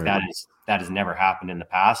 Like that has never happened in the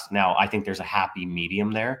past. Now I think there's a happy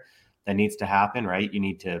medium there that needs to happen, right? You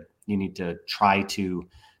need to try to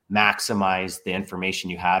maximize the information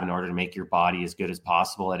you have in order to make your body as good as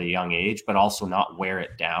possible at a young age, but also not wear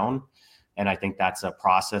it down. And I think that's a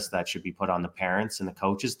process that should be put on the parents and the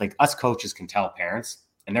coaches. Like us coaches can tell parents,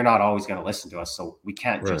 and they're not always going to listen to us. So we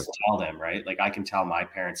can't just tell them, right? Like I can tell my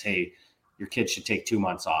parents, hey, your kids should take 2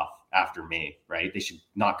 months off after May, right? They should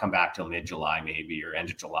not come back till mid-July, maybe, or end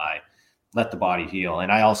of July. Let the body heal.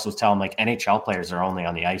 And I also tell them, like, NHL players are only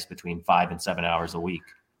on the ice between 5 and 7 hours a week,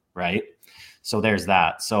 right? So there's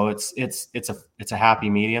that. So it's a happy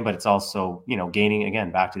medium, but it's also, gaining,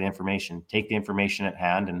 again, back to the information. Take the information at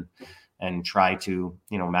hand and try to,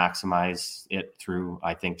 maximize it through,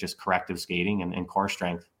 I think, just corrective skating and core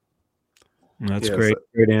strength. That's great.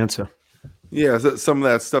 Great answer. Yeah, so some of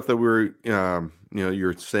that stuff that we're,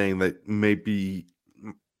 you're saying that may be,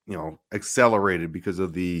 accelerated because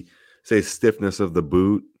of the, say, stiffness of the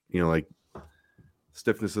boot. Like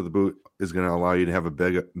stiffness of the boot is going to allow you to have a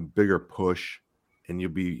bigger push, and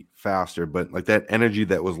you'll be faster. But like that energy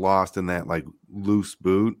that was lost in that like loose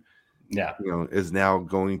boot, is now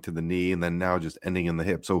going to the knee and then now just ending in the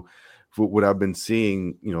hip. So what I've been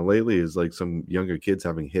seeing, lately is like some younger kids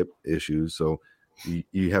having hip issues. So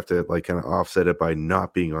you have to like kind of offset it by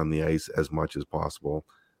not being on the ice as much as possible.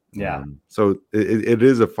 Yeah. So it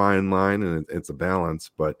is a fine line, and it's a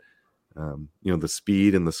balance, but the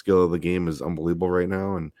speed and the skill of the game is unbelievable right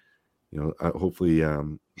now. And, hopefully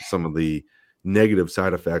some of the negative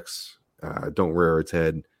side effects don't rear its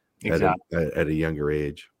head at a younger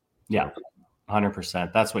age. Yeah,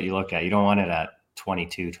 100%. That's what you look at. You don't want it at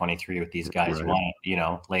 22, 23 with these guys. Right. You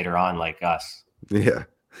want it, later on like us. Yeah.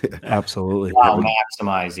 Absolutely. While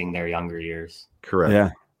maximizing their younger years. Correct.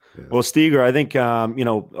 Yeah. Well, Steger, I think,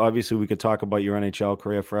 obviously we could talk about your NHL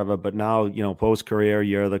career forever, but now, post-career,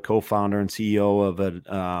 you're the co-founder and CEO of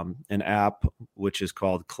an app, which is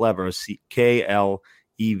called Clever, K-L-E-V-R.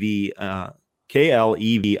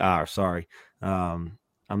 Sorry.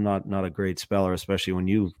 I'm not a great speller, especially when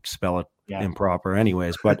you spell it improper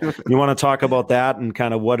anyways, but you want to talk about that and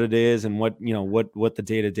kind of what it is and what the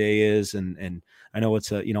day-to-day is. And I know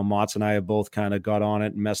it's Motts and I have both kind of got on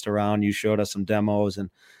it and messed around. You showed us some demos, and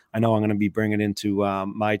I know I'm going to be bringing it into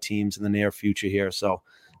my teams in the near future here. So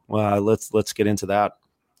let's get into that.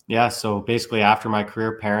 Yeah. So basically after my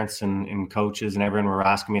career, parents and coaches and everyone were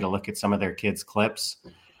asking me to look at some of their kids' clips.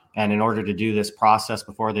 And in order to do this process,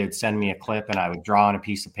 before they would send me a clip, and I would draw on a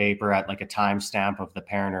piece of paper at like a timestamp of the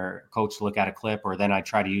parent or coach to look at a clip, or then I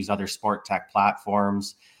try to use other sport tech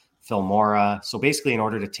platforms, Filmora. So basically, in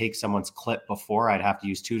order to take someone's clip before, I'd have to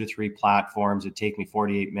use 2 to 3 platforms. It'd take me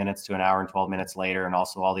 48 minutes to an hour and 12 minutes later, and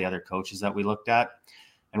also all the other coaches that we looked at.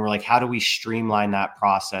 And we're like, how do we streamline that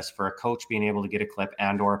process for a coach being able to get a clip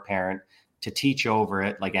and or a parent to teach over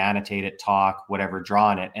it, like annotate it, talk, whatever, draw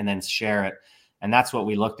on it, and then share it. And that's what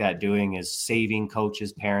we looked at doing, is saving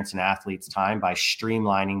coaches, parents, and athletes time by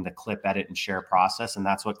streamlining the clip edit and share process. And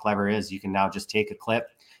that's what Clever is. You can now just take a clip.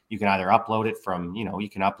 You can either upload it from, you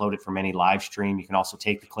can upload it from any live stream. You can also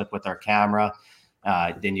take the clip with our camera.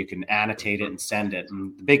 Then you can annotate it and send it.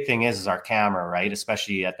 And the big thing is our camera, right?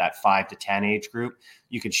 Especially at that 5 to 10 age group,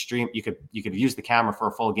 you could use the camera for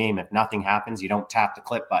a full game. If nothing happens, you don't tap the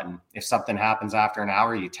clip button. If something happens after an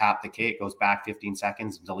hour, you tap the key, it goes back 15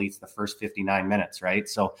 seconds and deletes the first 59 minutes, right?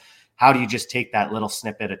 So how do you just take that little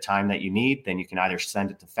snippet of time that you need? Then you can either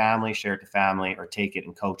send it to family, share it to family, or take it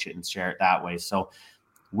and coach it and share it that way. So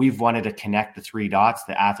we've wanted to connect the 3 dots,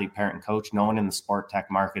 the athlete, parent, and coach. No one in the sport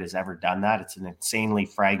tech market has ever done that. It's an insanely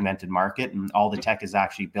fragmented market, and all the tech is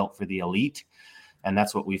actually built for the elite. And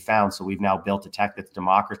that's what we found. So we've now built a tech that's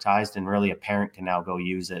democratized, and really a parent can now go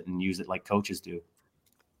use it and use it like coaches do.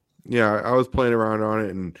 Yeah, I was playing around on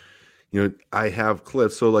it, and I have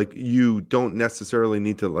clips. So like you don't necessarily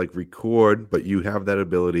need to like record, but you have that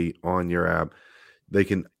ability on your app. They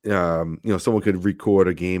can, someone could record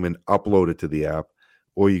a game and upload it to the app.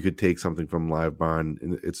 Or you could take something from LiveBarn,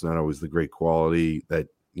 and it's not always the great quality that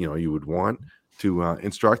you would want to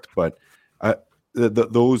instruct. But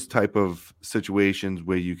those type of situations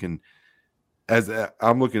where you can,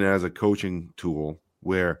 I'm looking at it as a coaching tool,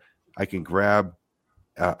 where I can grab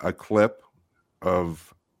a clip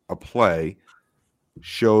of a play,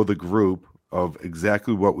 show the group of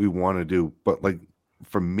exactly what we want to do. But like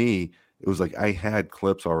for me, it was like I had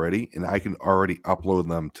clips already, and I can already upload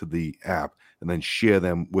them to the app and then share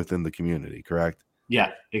them within the community, correct?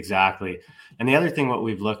 Yeah, exactly. And the other thing what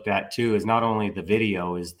we've looked at too is not only the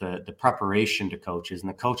video, is the preparation to coaches. And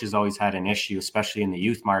the coaches always had an issue, especially in the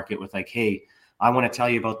youth market, with like, hey, I want to tell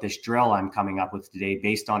you about this drill I'm coming up with today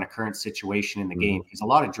based on a current situation in the game. Because a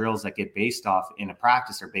lot of drills that get based off in a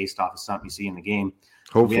practice are based off of something you see in the game.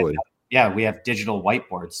 Hopefully. We have digital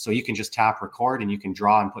whiteboards. So you can just tap record and you can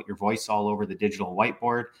draw and put your voice all over the digital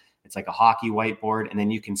whiteboard. It's like a hockey whiteboard. And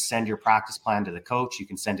then you can send your practice plan to the coach. You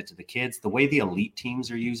can send it to the kids. The way the elite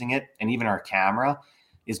teams are using it, and even our camera,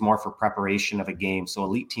 is more for preparation of a game. So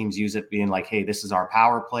elite teams use it being like, hey, this is our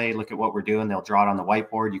power play. Look at what we're doing. They'll draw it on the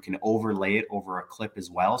whiteboard. You can overlay it over a clip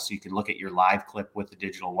as well. So you can look at your live clip with the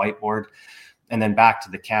digital whiteboard. And then back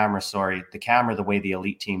to the camera, the way the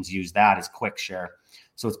elite teams use that is quick share.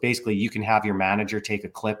 So it's basically you can have your manager take a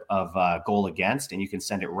clip of goal against and you can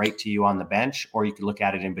send it right to you on the bench, or you can look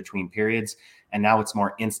at it in between periods. And now it's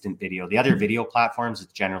more instant video. The other video platforms,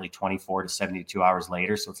 it's generally 24 to 72 hours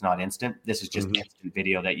later. So it's not instant. This is just instant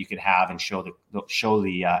video that you could have and show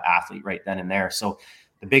the athlete right then and there. So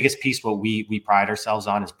the biggest piece, what we pride ourselves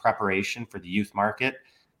on, is preparation for the youth market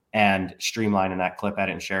and streamlining that clip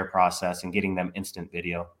edit and share process and getting them instant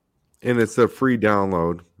video. And it's a free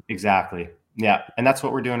download. Exactly. Yeah. And that's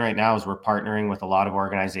what we're doing right now is we're partnering with a lot of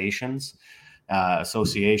organizations,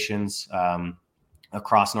 associations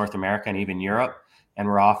across North America and even Europe. And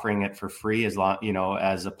we're offering it for free as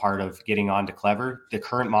a part of getting onto Clever. The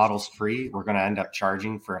current model's free. We're going to end up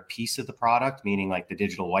charging for a piece of the product, meaning like the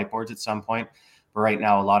digital whiteboards at some point. But right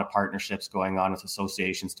now, a lot of partnerships going on with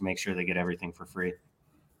associations to make sure they get everything for free.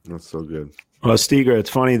 That's so good. Well, Steger, it's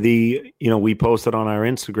funny. We posted on our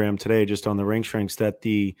Instagram today, just on the Ring Shrinks, that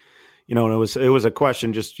and it was a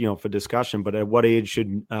question just, for discussion, but at what age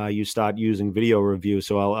should you start using video review?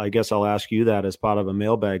 So I guess I'll ask you that as part of a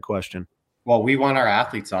mailbag question. Well, we want our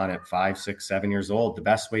athletes on at 5, 6, 7 years old. The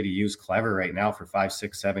best way to use Clever right now for 5,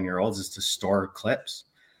 6, 7-year-olds is to store clips,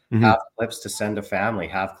 have clips to send to family,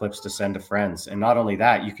 have clips to send to friends. And not only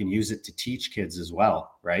that, you can use it to teach kids as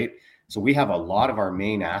well, right? So we have a lot of our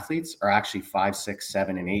main athletes are actually 5, 6,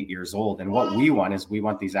 7, and 8 years old. And what we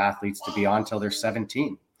want these athletes to be on till they're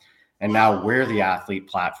 17. And now we're the athlete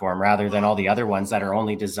platform rather than all the other ones that are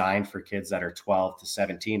only designed for kids that are 12 to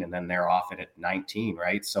 17 and then they're off it at 19,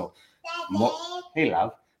 right? So, hey,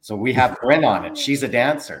 love. So we have Bryn on it. She's a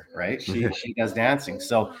dancer, right? She does dancing.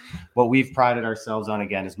 So what we've prided ourselves on,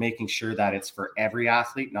 again, is making sure that it's for every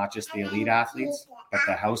athlete, not just the elite athletes, but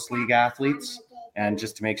the house league athletes. And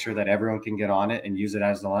just to make sure that everyone can get on it and use it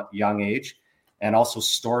as a young age, and also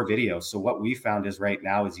store video. So what we found is right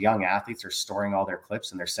now is young athletes are storing all their clips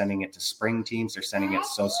and they're sending it to spring teams, they're sending it to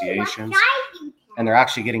associations, and they're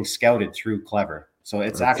actually getting scouted through Clever. So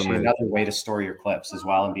it's actually another way to store your clips as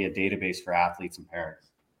well and be a database for athletes and parents.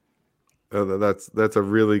 That's a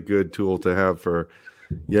really good tool to have for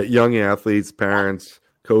young athletes, parents,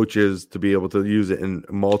 coaches, to be able to use it in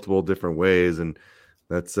multiple different ways. And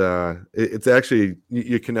that's it's actually,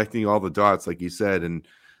 you're connecting all the dots, like you said, and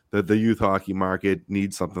the youth hockey market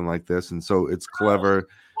needs something like this. And so it's Clever,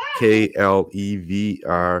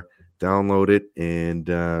 Klever. Download it and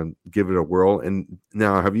give it a whirl. And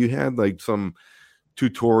now, have you had like some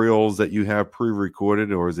tutorials that you have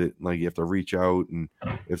pre-recorded, or is it like you have to reach out and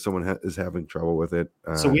if someone is having trouble with it?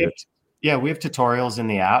 So we have tutorials in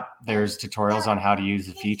the app. There's tutorials on how to use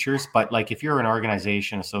the features, but like if you're an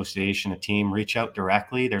organization, association, a team, reach out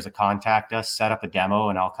directly. There's a contact us, set up a demo,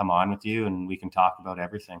 and I'll come on with you and we can talk about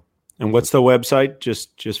everything. And what's the website,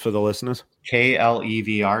 just for the listeners?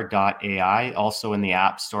 klevr.ai. Also in the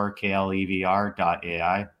App Store,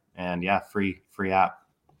 klevr.ai. And yeah, free app.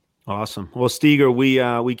 Awesome. Well, Steger,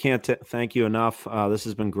 we can't thank you enough. This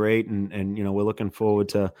has been great, and we're looking forward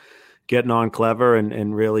to getting on Clever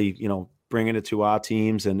and really, bringing it to our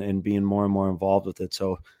teams and being more and more involved with it.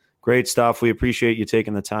 So great stuff. We appreciate you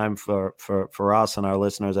taking the time for us and our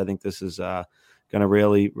listeners. I think this is going to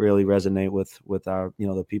really, really resonate with our,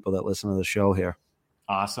 the people that listen to the show here.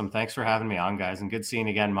 Awesome. Thanks for having me on, guys. And good seeing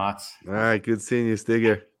you again, Mats. All right. Good seeing you,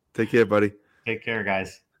 Steger. Take care, buddy. Take care,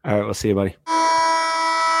 guys. All right. We'll see you, buddy.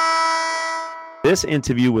 This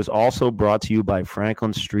interview was also brought to you by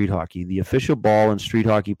Franklin Street Hockey, the official ball and street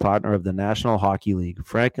hockey partner of the National Hockey League.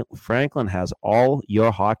 Franklin has all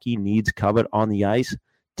your hockey needs covered on the ice,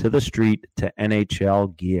 to the street, to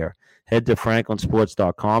NHL gear. Head to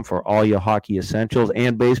franklinsports.com for all your hockey essentials,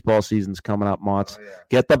 and baseball season's coming up, Mott's. Oh, yeah.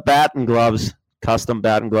 Get the batting gloves, custom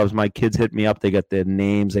batting gloves. My kids hit me up. They got their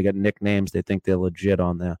names. They got nicknames. They think they're legit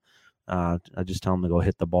on there. I just tell them to go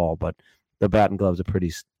hit the ball, but the batting gloves are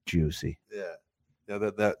pretty juicy. Yeah. Yeah,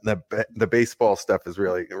 the baseball stuff is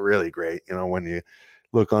really, really great, when you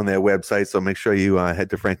look on their website. So make sure you head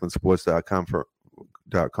to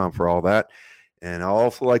franklinsports.com for all that. And I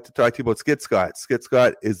also like to talk to you about SkitScott.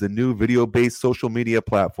 SkitScott is the new video-based social media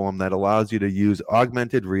platform that allows you to use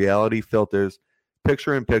augmented reality filters,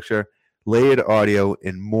 picture-in-picture, layered audio,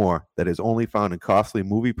 and more that is only found in costly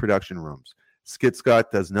movie production rooms. SkitScott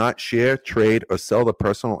does not share, trade, or sell the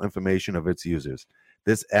personal information of its users.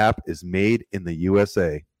 This app is made in the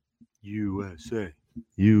USA. USA.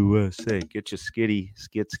 Get your skit.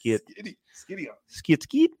 Skit.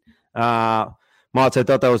 Motts, I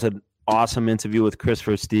thought that was awesome interview with Kris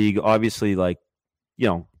Versteeg. Obviously,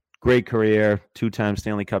 great career, 2-time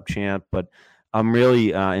Stanley Cup champ, but I'm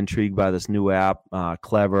really intrigued by this new app,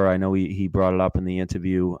 Clever. I know he brought it up in the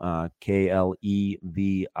interview, Clever.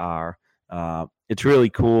 It's really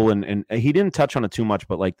cool, and he didn't touch on it too much,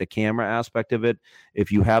 but like the camera aspect of it,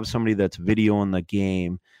 if you have somebody that's videoing the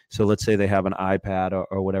game, so let's say they have an iPad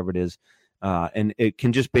or whatever it is, and it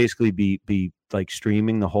can just basically be like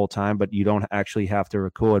streaming the whole time, but you don't actually have to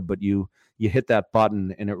record, but you hit that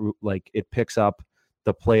button and it picks up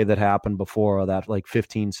the play that happened before, or that like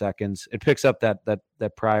 15 seconds. It picks up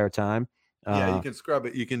that prior time. Yeah, you can scrub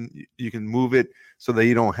it. You can move it so that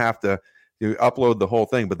you don't have to upload the whole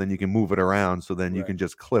thing, but then you can move it around. So then you can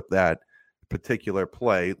just clip that particular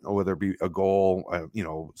play, whether it be a goal,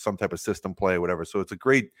 some type of system play, whatever. So it's a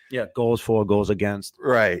great goals for, goals against.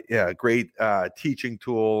 Right. Yeah, great teaching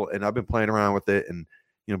tool, and I've been playing around with it, and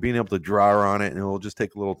being able to draw on it, and it'll just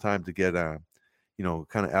take a little time to get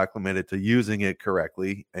kind of acclimated to using it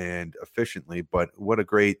correctly and efficiently. But what a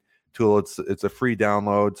great tool. It's a free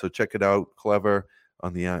download, so check it out. Clever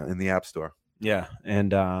on the in the App Store. Yeah,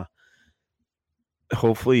 and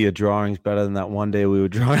hopefully your drawing's better than that one day we were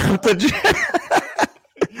drawing up the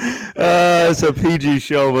it's a PG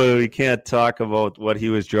show, but we can't talk about what he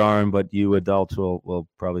was drawing, but you adults will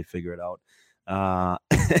probably figure it out.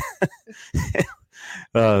 It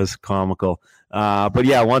was comical. But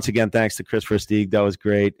yeah, once again, thanks to Kris Versteeg. That was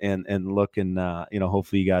great. And looking,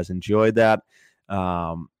 hopefully you guys enjoyed that.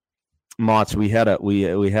 Motts, we had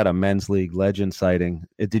a men's league legend sighting.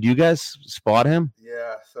 Did you guys spot him?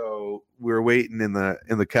 Yeah. So we were waiting in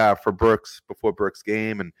the car for Brooks before Brooks'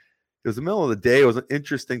 game, and it was the middle of the day. It was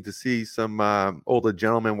interesting to see some older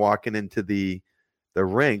gentlemen walking into the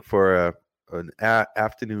rink for an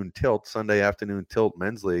afternoon tilt, Sunday afternoon tilt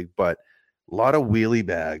men's league, but a lot of wheelie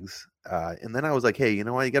bags. And then I was like, hey, you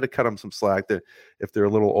know what? You got to cut them some slack if they're a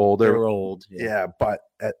little older. They're old. Yeah, but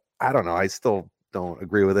I don't know. I still don't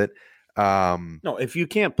agree with it. No, if you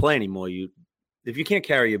can't play anymore, if you can't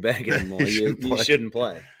carry your bag anymore, you shouldn't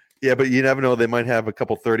play. Yeah, but you never know. They might have a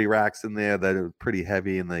couple 30 racks in there that are pretty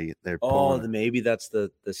heavy, and they're maybe that's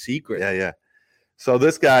the secret. Yeah. So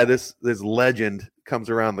this guy, this legend, comes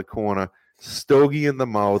around the corner, stogie in the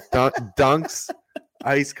mouth, dunks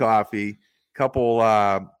iced coffee, couple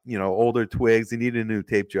older twigs. He needed a new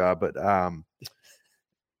tape job, but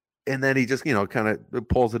and then he just kind of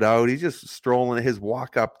pulls it out. He's just strolling his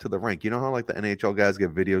walk up to the rink. You know how like the NHL guys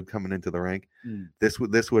get videoed coming into the rink? This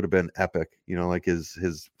would have been epic. Like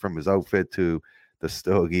his from his outfit to the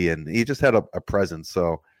stogie, and he just had a presence.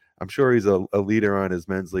 So I'm sure he's a leader on his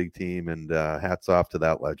men's league team, and hats off to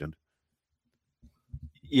that legend.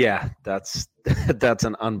 Yeah, that's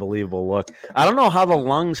an unbelievable look. I don't know how the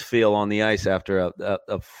lungs feel on the ice after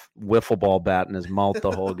a wiffle ball bat in his mouth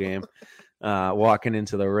the whole game, walking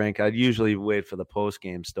into the rink. I'd usually wait for the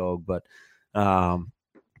post-game stog, but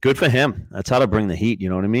good for him. That's how to bring the heat, you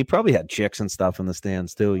know what I mean? He probably had chicks and stuff in the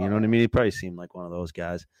stands too, you know what I mean? He probably seemed like one of those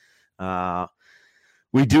guys.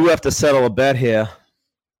 We do have to settle a bet here.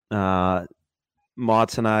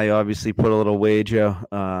 Motts and I obviously put a little wager.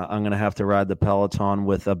 I'm going to have to ride the Peloton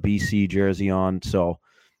with a BC jersey on. So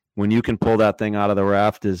when you can pull that thing out of the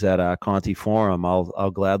rafters at Conti Forum,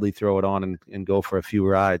 I'll gladly throw it on and go for a few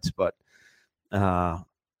rides. But I'm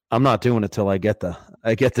not doing it till I get the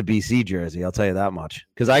BC jersey. I'll tell you that much,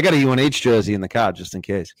 because I got a UNH jersey in the car just in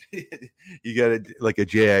case. You got like a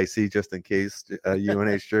JIC just in case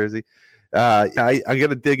UNH jersey. I got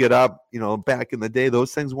to dig it up. Back in the day,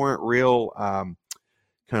 those things weren't real.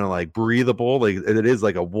 Kind of like breathable. Like it is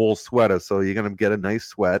like a wool sweater, so you're gonna get a nice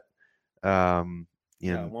sweat. I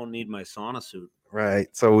won't need my sauna suit. Right.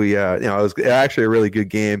 So we, it was actually a really good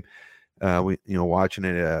game. We, watching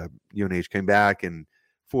it, UNH came back and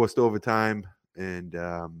forced overtime, and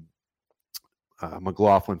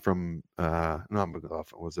McLaughlin from not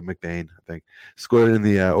McLaughlin, was it McBain? I think scored in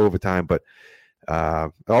the overtime, but.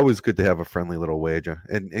 Always good to have a friendly little wager,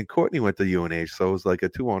 and Courtney went to UNH, so it was like a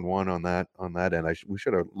 2-on-1 on that end. We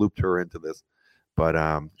should have looped her into this, but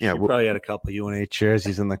we probably had a couple of UNH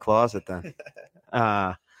jerseys in the closet then.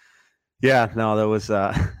 That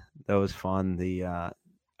was fun. I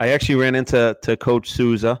actually ran into Coach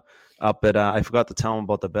Souza up at I forgot to tell him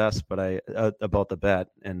about the bet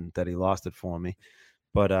and that he lost it for me,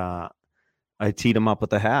 but I teed him up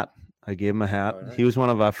with a hat. I gave him a hat. Oh, nice. He was one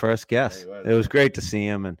of our first guests. It was great to see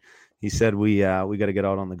him, and he said we got to get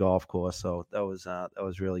out on the golf course. So that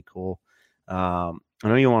was really cool. I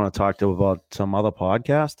know you want to talk about some other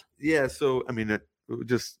podcast. Yeah. So we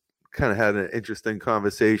just kind of had an interesting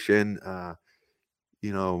conversation.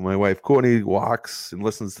 My wife Courtney walks and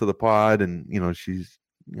listens to the pod, and she's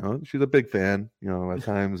she's a big fan, at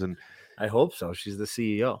times. And I hope so. She's the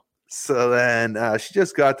CEO. So then she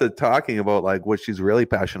just got to talking about like what she's really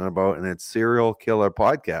passionate about, and it's serial killer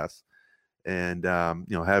podcasts, and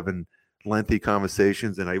having lengthy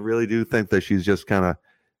conversations. And I really do think that she's just kind of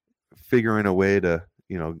figuring a way to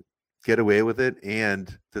get away with it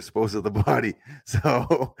and dispose of the body.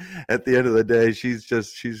 So at the end of the day, she's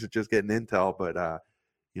just getting intel. But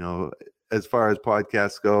as far as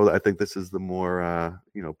podcasts go, I think this is the more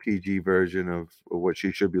PG version of what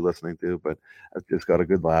she should be listening to. But I just got a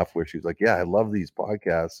good laugh where she's like, yeah, I love these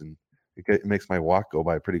podcasts, and it makes my walk go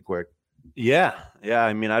by pretty quick. Yeah.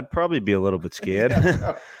 I mean, I'd probably be a little bit scared.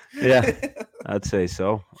 Yeah, I'd say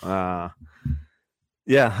so.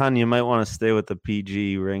 Yeah, hon, you might want to stay with the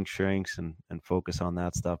PG ring shrinks and focus on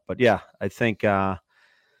that stuff. But yeah, I think,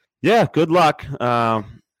 good luck.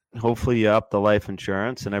 Hopefully you up the life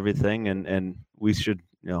insurance and everything. And we should,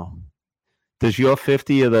 does your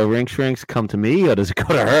 50 of the ring shrinks come to me, or does it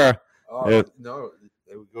go to her? Oh, no,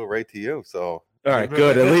 it would go right to you. So. All right,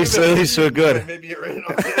 good. At least we're good. Maybe you're in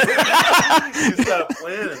on it. You start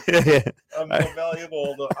planning. Yeah. I'm more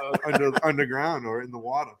valuable underground or in the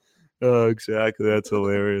water. Oh, exactly. That's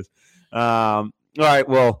hilarious. All right.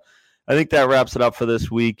 Well, I think that wraps it up for this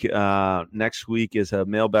week. Next week is a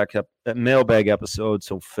mailbag episode,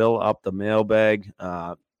 so fill up the mailbag.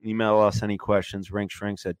 Email us any questions,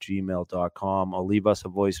 rinkshrinks@gmail.com, or leave us a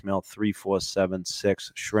voicemail,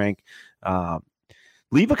 3476-SHRINK.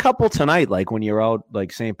 Leave a couple tonight, like when you're out,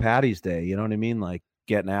 like St. Patty's Day, you know what I mean? Like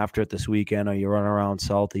getting after it this weekend, or you're running around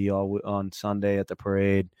Salty all on Sunday at the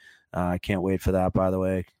parade. I can't wait for that, by the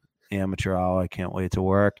way. Amateur hour. I can't wait to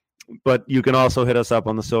work. But you can also hit us up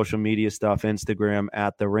on the social media stuff, Instagram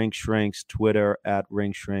at the Rink Shrinks, Twitter at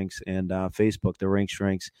Rink Shrinks, and Facebook, the Rink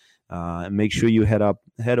Shrinks. And make sure you head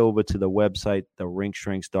over to the website,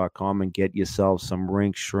 therinkshrinks.com, and get yourself some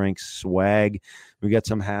Rink Shrinks swag. We got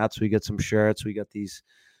some hats, we got some shirts, we got these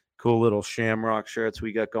cool little shamrock shirts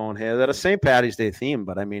we got going here that are St. Patty's Day theme,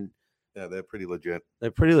 but I mean, yeah, they're pretty legit.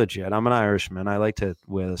 I'm an Irishman. I like to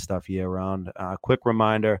wear the stuff year round. Quick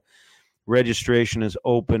reminder, registration is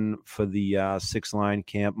open for the Six Line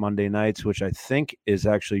Camp Monday nights, which I think is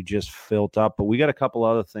actually just filled up. But we got a couple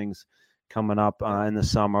other things coming up in the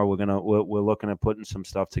summer. We're looking at putting some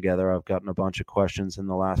stuff together. I've gotten a bunch of questions in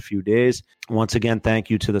the last few days. Once again, thank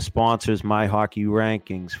you to the sponsors, My Hockey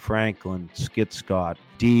Rankings, Franklin, Skit Scott,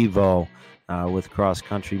 Devo, with Cross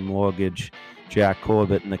Country Mortgage, Jack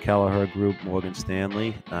Corbett and the Kelleher Group, Morgan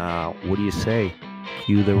Stanley. What do you say?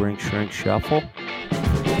 Cue the Rink Shrink Shuffle.